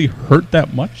no really hurt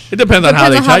that much? it depends on how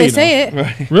they Depends on tell how they you. say no. it.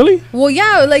 Right. Really? Well,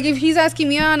 yeah, like if he's asking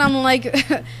me out and I'm like,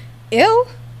 ill?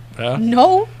 Yeah.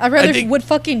 No. I'd rather think- would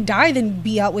fucking die than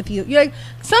be out with you. You're like,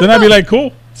 some Then I'd be people- like,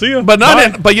 cool. See ya. But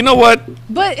not. Bye. But you know what?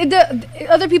 But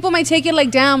other people might take it like,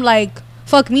 damn, like,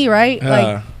 fuck me, right?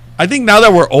 Like, I think now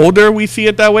that we're older, we see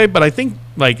it that way. But I think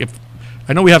like if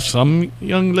I know we have some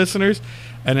young listeners,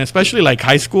 and especially like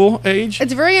high school age.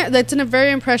 it's in a very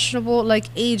impressionable like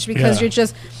age because Yeah. you're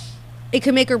just, it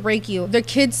can make or break you. Their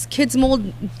kids'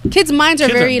 minds are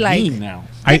Kids very like, mean now.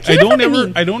 I kids are don't fucking ever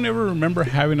mean. I don't ever remember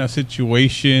having a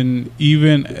situation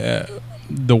even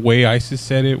the way Isis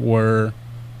said it where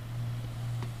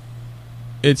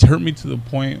it's hurt me to the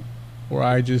point where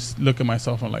I just look at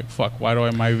myself and like, fuck, why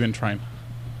am I even trying?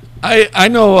 I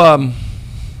know.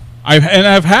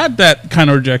 I've had that kind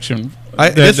of rejection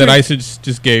this that is- Isis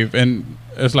just gave, and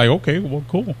it's like, okay, well,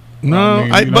 cool. No,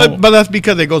 I mean, but that's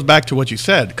because it goes back to what you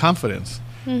said, confidence.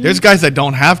 Mm-hmm. There's guys that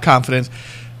don't have confidence.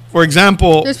 For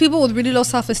example, there's people with really low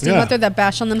self-esteem Yeah. out there that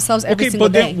bash on themselves every okay, single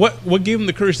but day. then what gave them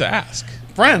the courage to ask?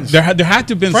 friends. There had to have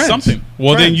been Friends. something.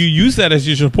 Well, then Friends. you use that as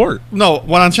your support. No,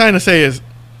 what I'm trying to say is,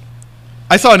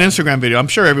 I saw an Instagram video. I'm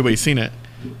sure everybody's seen it,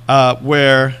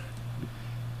 where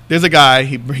there's a guy.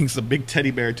 He brings a big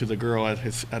teddy bear to the girl at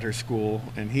her school,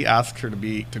 and he asks her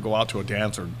to go out to a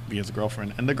dance or be his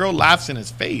girlfriend, and the girl laughs in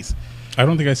his face. I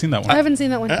don't think I've seen that I one. haven't seen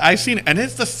that one. I've seen it, and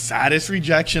it's the saddest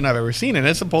rejection I've ever seen. And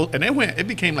it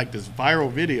became like this viral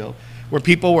video where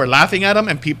people were laughing at him,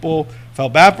 and people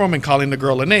felt bad for him and calling the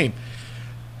girl a name.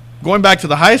 Going back to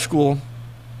the high school,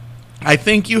 I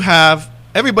think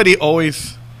everybody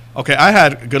always. Okay, I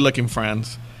had good-looking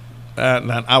friends,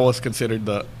 and I was considered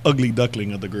the ugly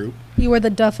duckling of the group. You were the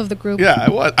duff of the group. Yeah, I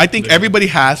was. I think everybody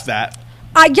has that.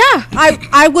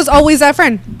 I was always that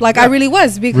friend. Like I Yeah. really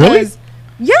was because. Really?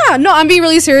 Yeah, no, I'm being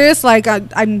really serious. Like I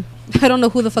don't know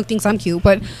who the fuck thinks I'm cute,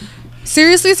 but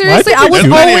seriously, think I you're was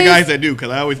There's plenty of always. guys that do because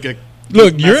I always get.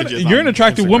 Look, messages you're on an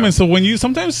attractive Instagram. woman, so when you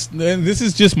sometimes and this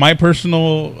is just my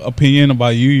personal opinion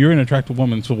about you. You're an attractive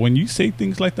woman, so when you say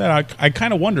things like that, I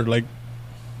kind of wonder, like,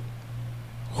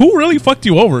 who really fucked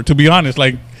you over? To be honest,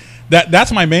 like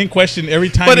that's my main question every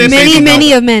time. But you it's say Many, something.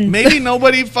 many of men. Maybe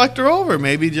nobody fucked her over.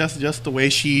 Maybe just the way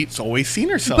she's always seen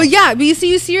herself. But yeah, but you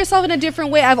see yourself in a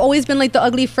different way. I've always been like the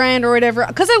ugly friend or whatever.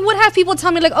 Because I would have people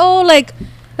tell me like, oh,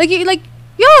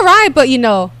 you're all right, but you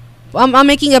know, I'm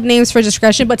making up names for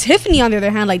discretion. But Tiffany, on the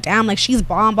other hand, like, damn, like she's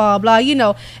bomb, blah blah, you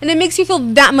know, and it makes you feel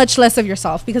that much less of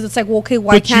yourself because it's like, well, okay,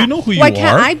 why But you can't know who why you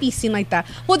can't are. I be seen like that?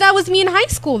 Well, that was me in high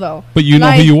school though. But you know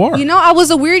who Like, you are. You know, I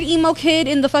was a weird emo kid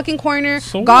in the fucking corner,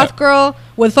 So goth what? girl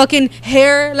with fucking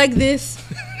hair like this.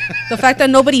 The fact that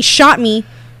nobody shot me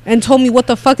and told me what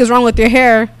the fuck is wrong with your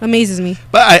hair amazes me.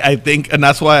 But I think, and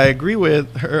that's why I agree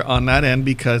with her on that end,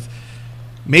 because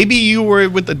maybe you were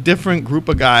with a different group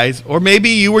of guys, or maybe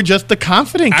you were just the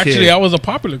confident Actually, kid. I was a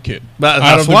popular kid. But out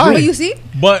that's of the why. group. But you see,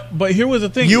 But here was the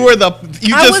thing. You I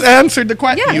just was- answered the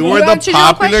question. Yeah, you you were the answered your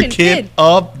popular question, kid kid.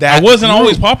 of that I wasn't group.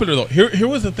 always popular though. Here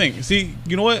was the thing. See,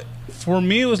 you know what? For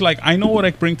me, it was like I know what I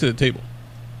bring to the table.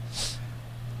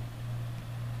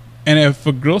 And if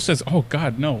a girl says, "Oh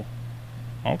God, no,"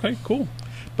 okay, cool.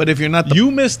 But if you're not the,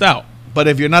 You missed out. but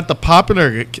if you're not the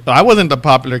popular, I wasn't the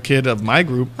popular kid of my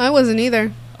group. I wasn't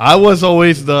either. I was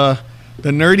always the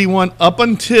nerdy one up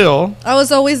until I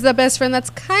was always the best friend that's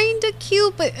kind of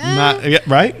cute, but not yeah,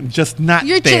 right, just not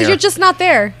you're there. you're just not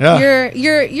there. Yeah.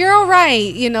 You're all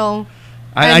right, you know.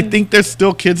 I and- think there's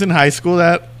still kids in high school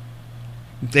that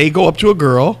they go up to a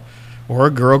girl, or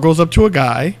a girl goes up to a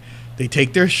guy. They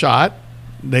take their shot.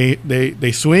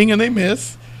 They swing and they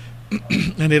miss,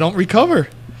 and they don't recover.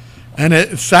 And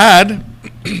it's sad,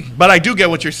 but I do get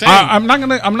what you're saying. I'm not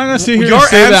gonna sit here Your and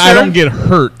say that I answer- don't get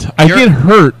hurt. I Your- get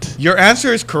hurt. Your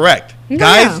answer is correct. No,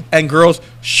 Guys yeah. and girls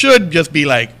should just be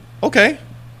like, okay,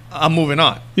 I'm moving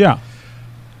on. Yeah.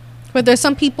 But there's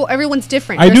some people. Everyone's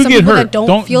different. I There's do some get people hurt. that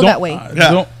don't feel that way.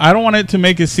 I don't want it to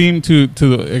make it seem to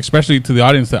especially to the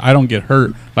audience that I don't get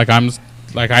hurt. Like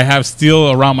I have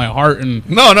steel around my heart and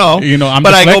no. You know, I'm.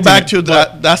 But I go back to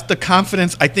that. That's the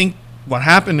confidence. I think what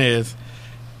happened is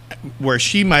where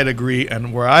she might agree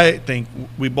and where I think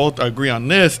we both agree on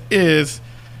this is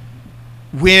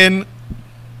when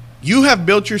you have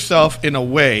built yourself in a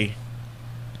way,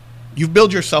 you've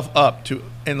built yourself up to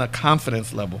in a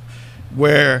confidence level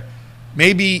where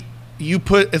maybe you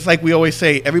put, it's like we always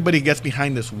say, everybody gets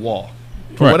behind this wall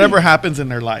for whatever happens in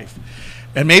their life.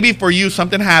 And maybe for you,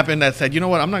 something happened that said, you know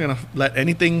what, I'm not going to let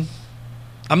anything,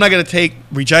 I'm not going to take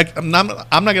reject, I'm not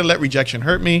going to let rejection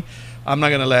hurt me. I'm not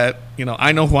going to let, you know,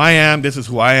 I know who I am. This is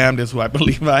who I am. This is who I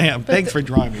believe I am. Thanks for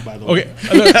drawing me, by the way. Okay.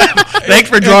 Thanks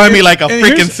for drawing me like a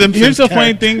freaking Simpsons. Here's the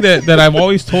funny thing that I've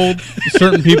always told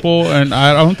certain people, and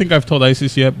I don't think I've told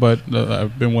Isis yet, but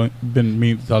I've been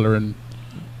mean to tell her,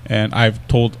 and I've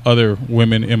told other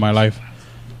women in my life.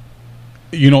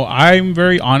 You know, I'm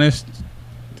very honest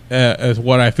as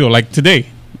what I feel. Like today,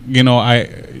 you know,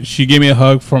 she gave me a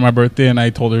hug for my birthday, and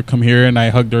I told her come here, and I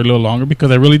hugged her a little longer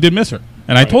because I really did miss her.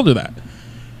 And I told her that.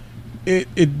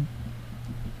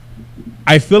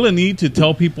 I feel a need to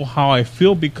tell people how I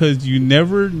feel because you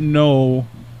never know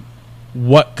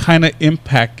what kind of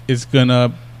impact is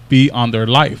gonna be on their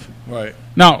life. Right.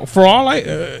 Now, for all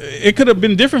it could have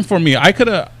been different for me. I could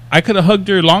have hugged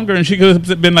her longer, and she could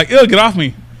have been like, "Ew, get off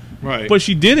me." Right. But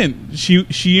she didn't.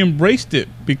 She embraced it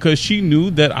because she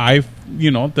knew that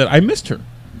that I missed her.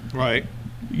 Right.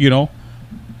 You know.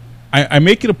 I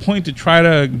make it a point to try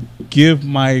to give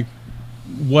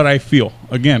what I feel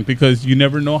again because you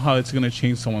never know how it's going to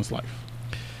change someone's life.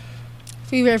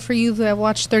 For you to have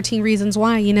watched 13 Reasons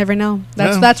Why, you never know.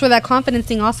 That's where that confidence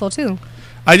thing also too.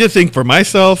 I just think for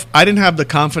myself, I didn't have the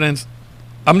confidence.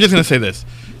 I'm just going to say this,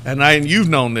 and you've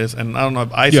known this, and I don't know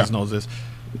if Isis knows this.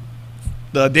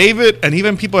 The David and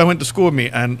even people I went to school with me,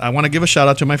 and I want to give a shout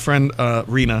out to my friend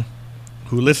Rena,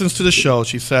 who listens to the show.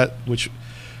 She said, which.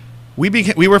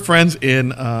 We were friends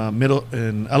in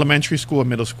elementary school and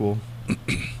middle school.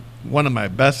 One of my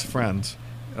best friends,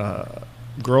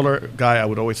 girl or guy, I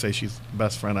would always say she's the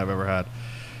best friend I've ever had.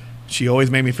 She always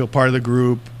made me feel part of the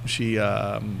group.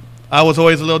 I was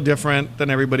always a little different than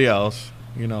everybody else.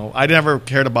 You know, I never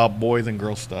cared about boys and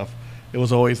girls stuff. It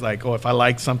was always like, if I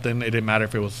liked something, it didn't matter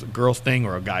if it was a girl's thing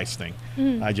or a guy's thing.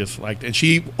 I just liked it. And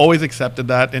she always accepted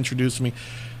that, introduced me.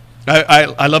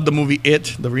 I love the movie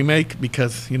It, the remake,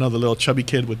 because, you know, the little chubby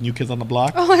kid with New Kids on the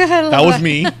Block. Oh, my God, that was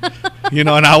me. You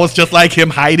know, and I was just like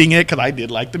him hiding it because I did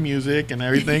like the music and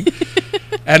everything.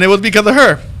 And it was because of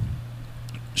her.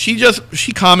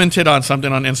 She commented on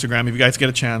something on Instagram. If you guys get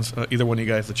a chance, either one of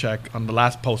you guys to check on the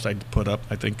last post I put up,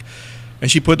 I think.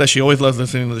 And she put that she always loves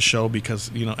listening to the show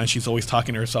because, you know, and she's always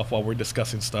talking to herself while we're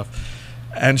discussing stuff.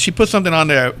 And she put something on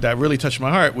there that really touched my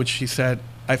heart, which she said,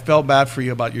 I felt bad for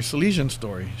you about your Salesian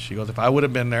story. She goes, if I would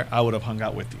have been there, I would have hung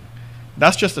out with you.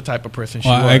 That's just the type of person she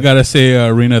was. I got to say,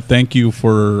 Rena, thank you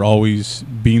for always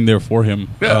being there for him.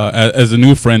 As a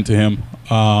new friend to him,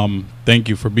 thank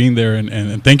you for being there,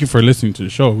 and thank you for listening to the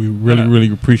show. We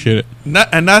really appreciate it.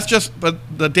 And that's just, but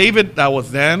the David that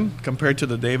was then compared to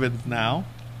the David now,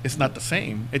 it's not the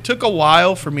same. It took a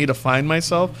while for me to find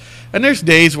myself. And there's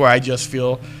days where I just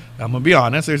feel... I'm going to be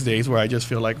honest, there's days where I just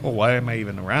feel like, why am I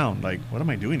even around? Like, what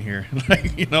am I doing here?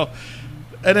 Like, you know,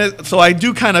 and so I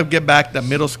do kind of get back to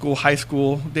middle school, high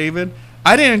school, David.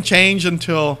 I didn't change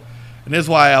until, and this is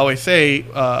why I always say,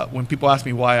 when people ask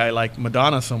me why I like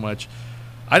Madonna so much,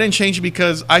 I didn't change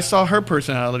because I saw her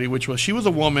personality, which was she was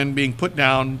a woman being put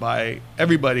down by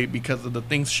everybody because of the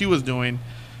things she was doing,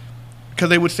 because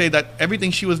they would say that everything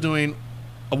she was doing,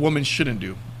 a woman shouldn't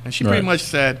do. And she pretty much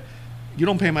said, you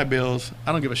don't pay my bills.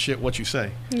 I don't give a shit what you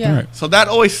say. Yeah. Right. So that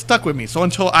always stuck with me. So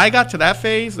until I got to that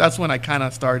phase, that's when I kind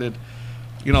of started,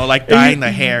 you know, like dyeing the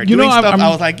hair, doing stuff. I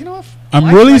was like, you know what?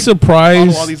 I'm really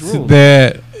surprised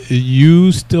that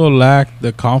you still lack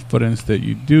the confidence that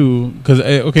you do. Because,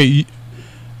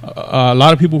 a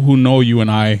lot of people who know you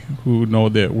and I, who know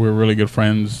that we're really good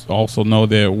friends, also know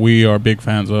that we are big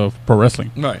fans of pro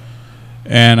wrestling. Right.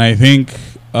 And I think...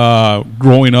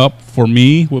 growing up for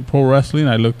me with pro wrestling,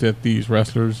 I looked at these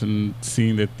wrestlers and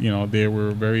seeing that, you know, they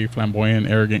were very flamboyant,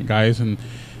 arrogant guys, and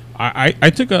I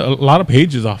took a lot of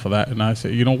pages off of that, and I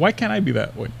said, you know, why can't I be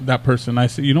that person? I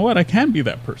said, you know what, I can be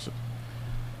that person,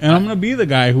 and I'm gonna be the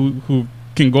guy who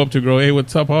can go up to a girl, hey,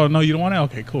 what's up? Oh no, you don't want it?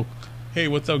 Okay, cool. Hey,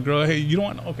 what's up, girl? Hey, you don't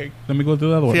want? Okay, let me go to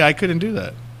the other one. See, I couldn't do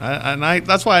that,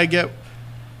 that's why I get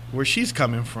where she's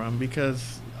coming from,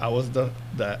 because I was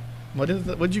what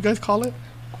did you guys call it?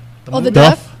 The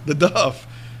Duff? The Duff.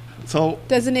 So,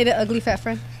 Designated ugly fat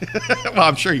friend. well,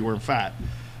 I'm sure you weren't fat.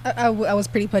 I was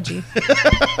pretty pudgy.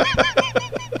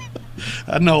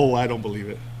 No, I don't believe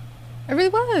it. I really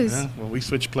was. Yeah, well, we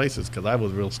switched places because I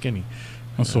was real skinny.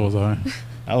 And so was I.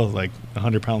 I was like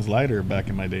 100 pounds lighter back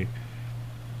in my day.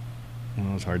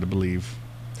 Well, it was hard to believe.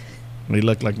 He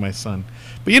looked like my son.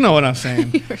 But you know what I'm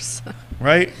saying, Your son.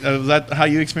 right? Is that how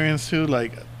you experienced too?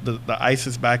 Like the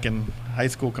ISIS back in high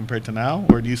school compared to now?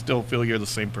 Or do you still feel you're the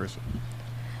same person?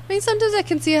 I mean, sometimes I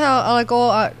can see how, like,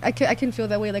 I can feel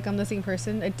that way, like I'm the same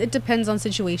person. It depends on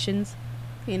situations,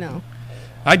 you know.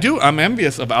 I do. I'm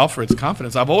envious of Alfred's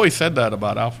confidence. I've always said that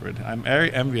about Alfred. I'm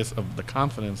very envious of the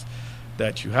confidence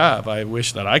that you have. I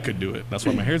wish that I could do it. That's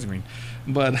why my hair's green.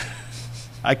 But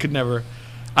I could never.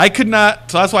 I could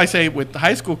not. So that's why I say with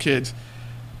high school kids,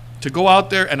 to go out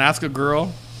there and ask a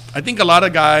girl, I think a lot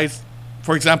of guys,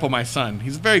 for example, my son,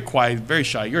 he's very quiet, very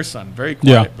shy. Your son, very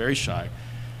quiet, very shy.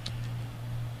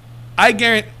 I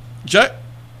guarantee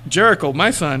Jericho,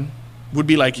 my son, would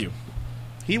be like you.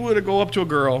 He would go up to a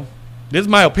girl. This is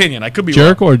my opinion. I could be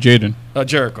Jericho wrong. or Jaden?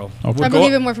 Jericho. Okay. I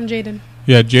believe it more from Jaden.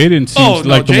 Yeah, Jaden seems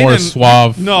like the more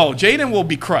suave. No, Jaden will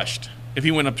be crushed if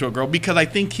he went up to a girl because I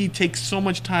think he takes so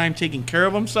much time taking care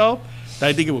of himself that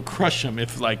I think it would crush him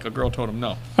if like a girl told him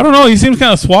no. I don't know. He seems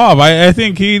kind of suave. I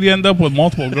think he'd end up with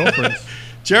multiple girlfriends.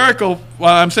 Jericho, what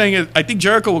I'm saying is, I think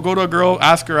Jericho will go to a girl,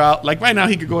 ask her out. Like right now,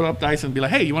 he could go up to Ice and be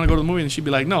like, "Hey, you want to go to the movie?" And she'd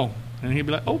be like, "No," and he'd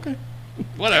be like, "Okay,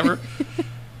 whatever."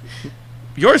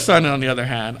 Your son, on the other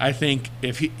hand, I think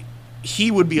if he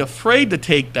would be afraid to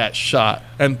take that shot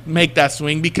and make that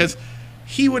swing because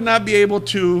he would not be able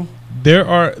to. There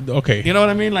are okay. You know what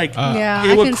I mean? Like yeah,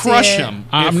 it would crush him.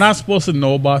 I'm not supposed to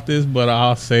know about this, but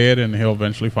I'll say it, and he'll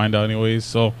eventually find out anyways.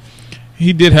 So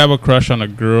he did have a crush on a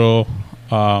girl,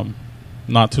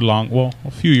 not too long. Well,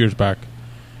 a few years back,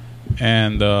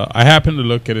 and I happened to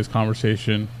look at his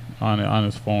conversation on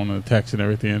his phone and the text and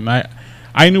everything, and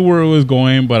I knew where it was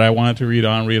going, but I wanted to read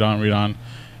on.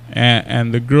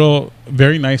 And the girl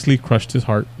very nicely crushed his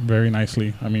heart. Very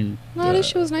nicely. I mean, No, at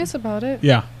least she was nice about it.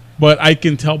 yeah. But I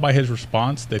can tell by his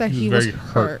response that he was very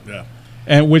hurt. Yeah.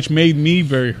 And which made me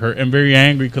very hurt and very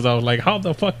angry because I was like, how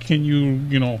the fuck can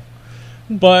you know?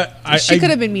 But She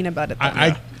could have been mean about it,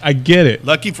 though. I get it.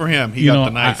 Lucky for him, he You got know,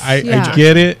 the nice. I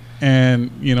get it.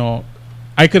 And, you know,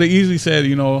 I could have easily said,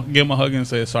 you know, give him a hug and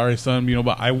say, sorry, son, you know,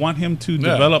 but I want him to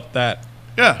develop that.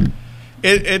 Yeah.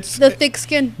 It's the thick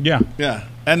skin. Yeah. Yeah,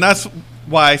 and that's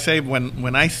why I say when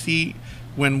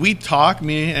we talk,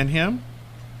 me and him,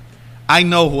 I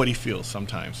know what he feels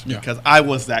sometimes because I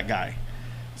was that guy.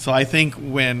 So I think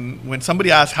when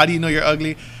somebody asks, "How do you know you're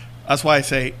ugly?" That's why I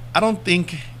say I don't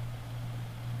think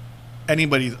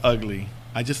anybody's ugly.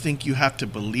 I just think you have to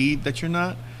believe that you're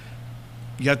not.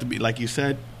 You have to be like you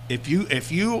said. If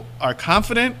you are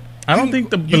confident. I don't think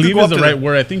the believe is the right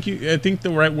word. I think the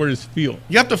right word is feel.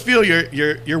 You have to feel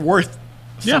you're worth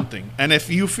something. And if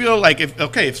you feel like if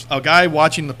a guy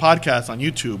watching the podcast on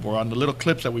YouTube or on the little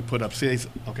clips that we put up says,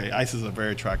 okay, Ice is a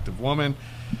very attractive woman.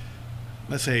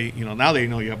 Let's say, you know, now they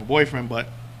know you have a boyfriend, but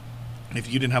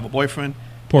if you didn't have a boyfriend,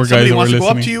 poor somebody guys wants to go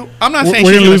listening. up to you. I'm not saying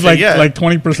we're she's gonna lose say yes. like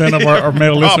 20% of our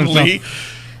male listeners. Probably.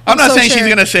 I'm not saying she's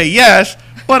gonna say yes.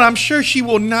 But I'm sure she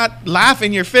will not laugh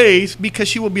in your face because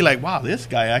she will be like, "Wow, this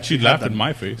guy actually." She laughed in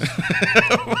my face.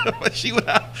 But she would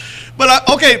have. But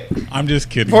okay. I'm just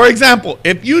kidding. For example,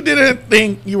 if you didn't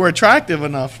think you were attractive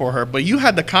enough for her, but you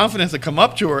had the confidence to come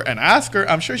up to her and ask her,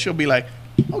 I'm sure she'll be like,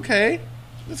 "Okay,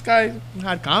 this guy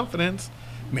had confidence.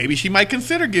 Maybe she might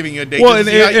consider giving you a date." Well,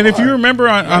 and if you remember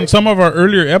on some of our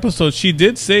earlier episodes, she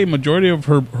did say majority of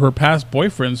her past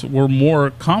boyfriends were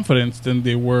more confident than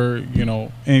they were, you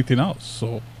know, anything else.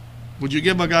 So, would you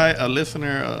give a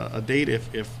listener a date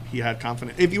if he had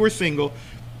confidence? If you were single,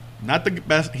 not the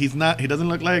best. He doesn't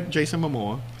look like Jason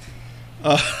Momoa.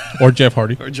 Or Jeff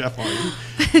Hardy. Or Jeff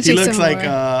Hardy. He looks like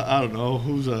I don't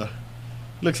know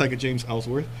looks like a James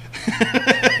Ellsworth.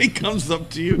 He comes up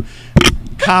to you.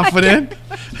 Confident.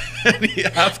 I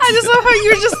just love how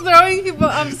you're just throwing people.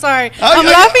 I'm sorry. I'm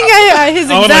laughing at his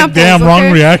examples. Like, damn,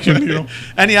 wrong reaction. You know?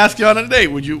 And he asked you on a date.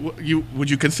 Would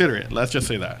you consider it? Let's just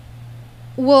say that.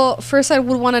 Well, first I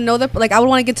would want to know I would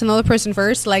want to get to know the person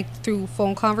first, like through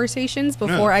phone conversations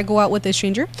before I go out with a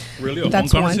stranger. Really, phone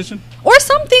conversation or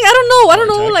something? I don't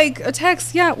know, like a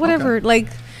text. Yeah, whatever. Okay. Like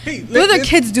what do the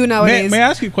kids do nowadays? May I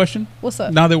ask you a question? What's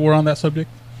up? Now that we're on that subject,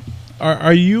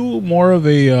 are you more of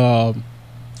a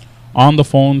on the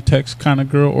phone text kind of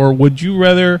girl, or would you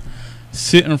rather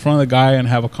sit in front of the guy and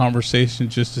have a conversation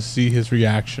just to see his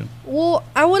reaction? Well,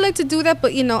 I would like to do that,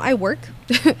 but I work.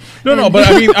 No, but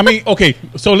I mean, okay.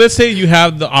 So let's say you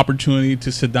have the opportunity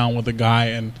to sit down with a guy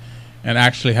and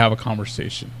actually have a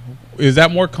conversation. is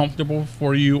that more comfortable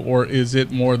for you, or is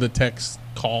it more the text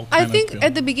call? I think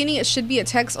at the beginning it should be a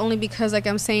text, only because like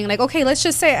I'm saying, like, okay, let's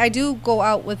just say I do go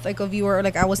out with like a viewer, or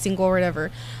like I was single or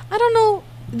whatever. I don't know.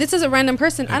 This is a random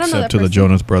person. I don't know that Except to the person.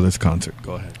 Jonas Brothers concert.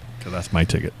 Go ahead, because that's my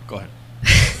ticket. Go ahead.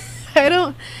 I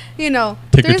don't,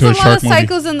 Take her there's to a a lot shark of movie.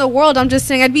 cycles in the world. I'm just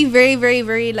saying I'd be very, very,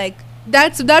 very like,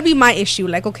 that'd be my issue.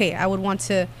 Like, okay, I would want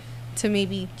to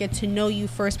maybe get to know you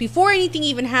first before anything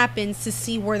even happens, to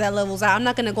see where that level's at. I'm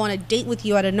not going to go on a date with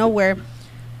you out of nowhere,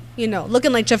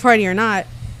 looking like Jeff Hardy or not,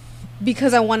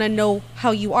 because I want to know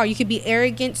how you are. You could be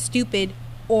arrogant, stupid,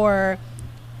 or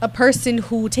a person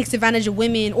who takes advantage of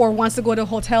women, or wants to go to a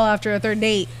hotel after a third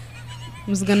date.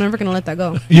 I'm just never gonna let that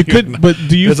go. You could, but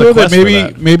do you There's a feel that quest for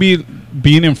that. maybe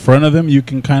being in front of them, you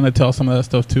can kind of tell some of that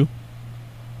stuff too,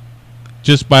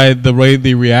 just by the way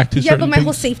they react to Yeah, certain but my things?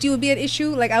 whole safety would be an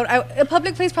issue. Like, a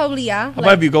public place, probably, yeah. How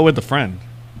about if you go with a friend?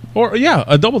 Or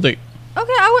a double date.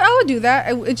 Okay, I would do that.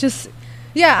 I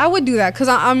would do that, because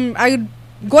I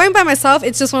going by myself.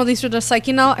 It's just one of these just like,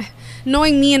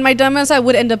 knowing me and my dumbass, I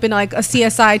would end up in like a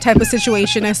CSI type of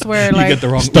situation. I swear, You like get the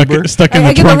wrong Stuck Uber. in I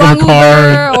the get the trunk wrong of a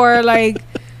car, Uber, or like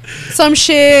some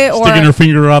shit, or sticking your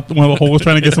finger up one of the holes,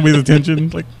 trying to get somebody's attention.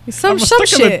 Like some I'm stuck in the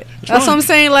shit. That's what I'm trunk.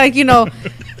 saying. Like,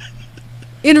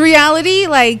 in reality,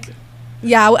 like,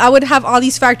 yeah, I would have all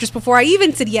these factors before I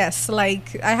even said yes.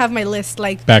 Like, I have my list.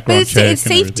 Like, Background but it's check and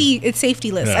safety. It's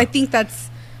safety list. Yeah. I think that's.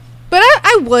 But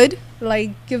I would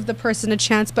like give the person a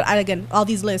chance. But again, all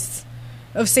these lists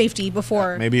of safety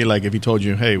before. Maybe like if he told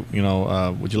you, hey,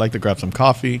 would you like to grab some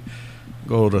coffee?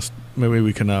 Maybe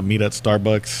we can meet at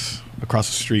Starbucks across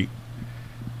the street.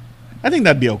 I think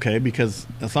that'd be okay, because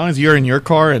as long as you're in your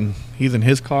car and he's in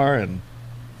his car and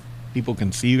people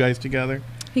can see you guys together.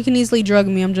 He can easily drug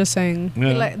me. I'm just saying.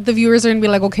 Yeah. Like, the viewers are gonna be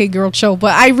like, "Okay, girl, chill."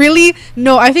 But I really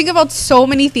no. I think about so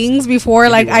many things before.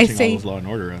 Like, I Watching all say, those Law and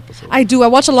Order episodes. I do. I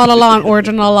watch a lot of Law and Order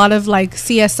and a lot of like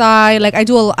CSI. Like, I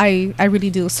do. I really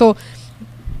do. So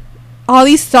all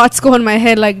these thoughts go in my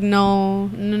head. Like, no.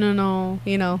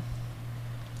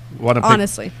 Want to pick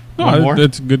Honestly, one more?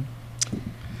 That's good.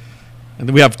 And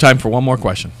then we have time for one more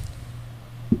question.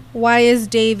 why is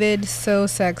David so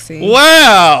sexy?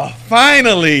 Wow!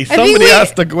 Finally, think somebody we-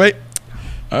 asked the great.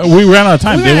 We ran out of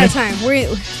time, We ran didn't out of we?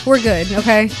 time. We're good.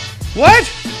 Okay. What?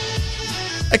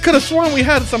 I could have sworn we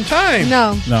had some time.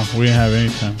 No, No, we didn't have any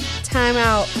time. time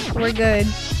out. We're good.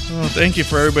 Well, thank you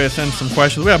for everybody sending some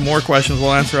questions. We have more questions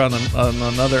we'll answer on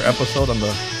another episode, on the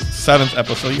 7th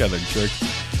episode. You guys are jerks.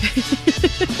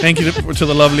 Thank you to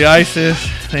the lovely Isis.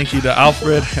 Thank you to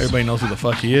Alfred. Everybody knows who the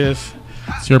fuck he is.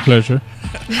 It's your pleasure.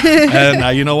 And now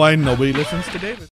you know why nobody listens to David.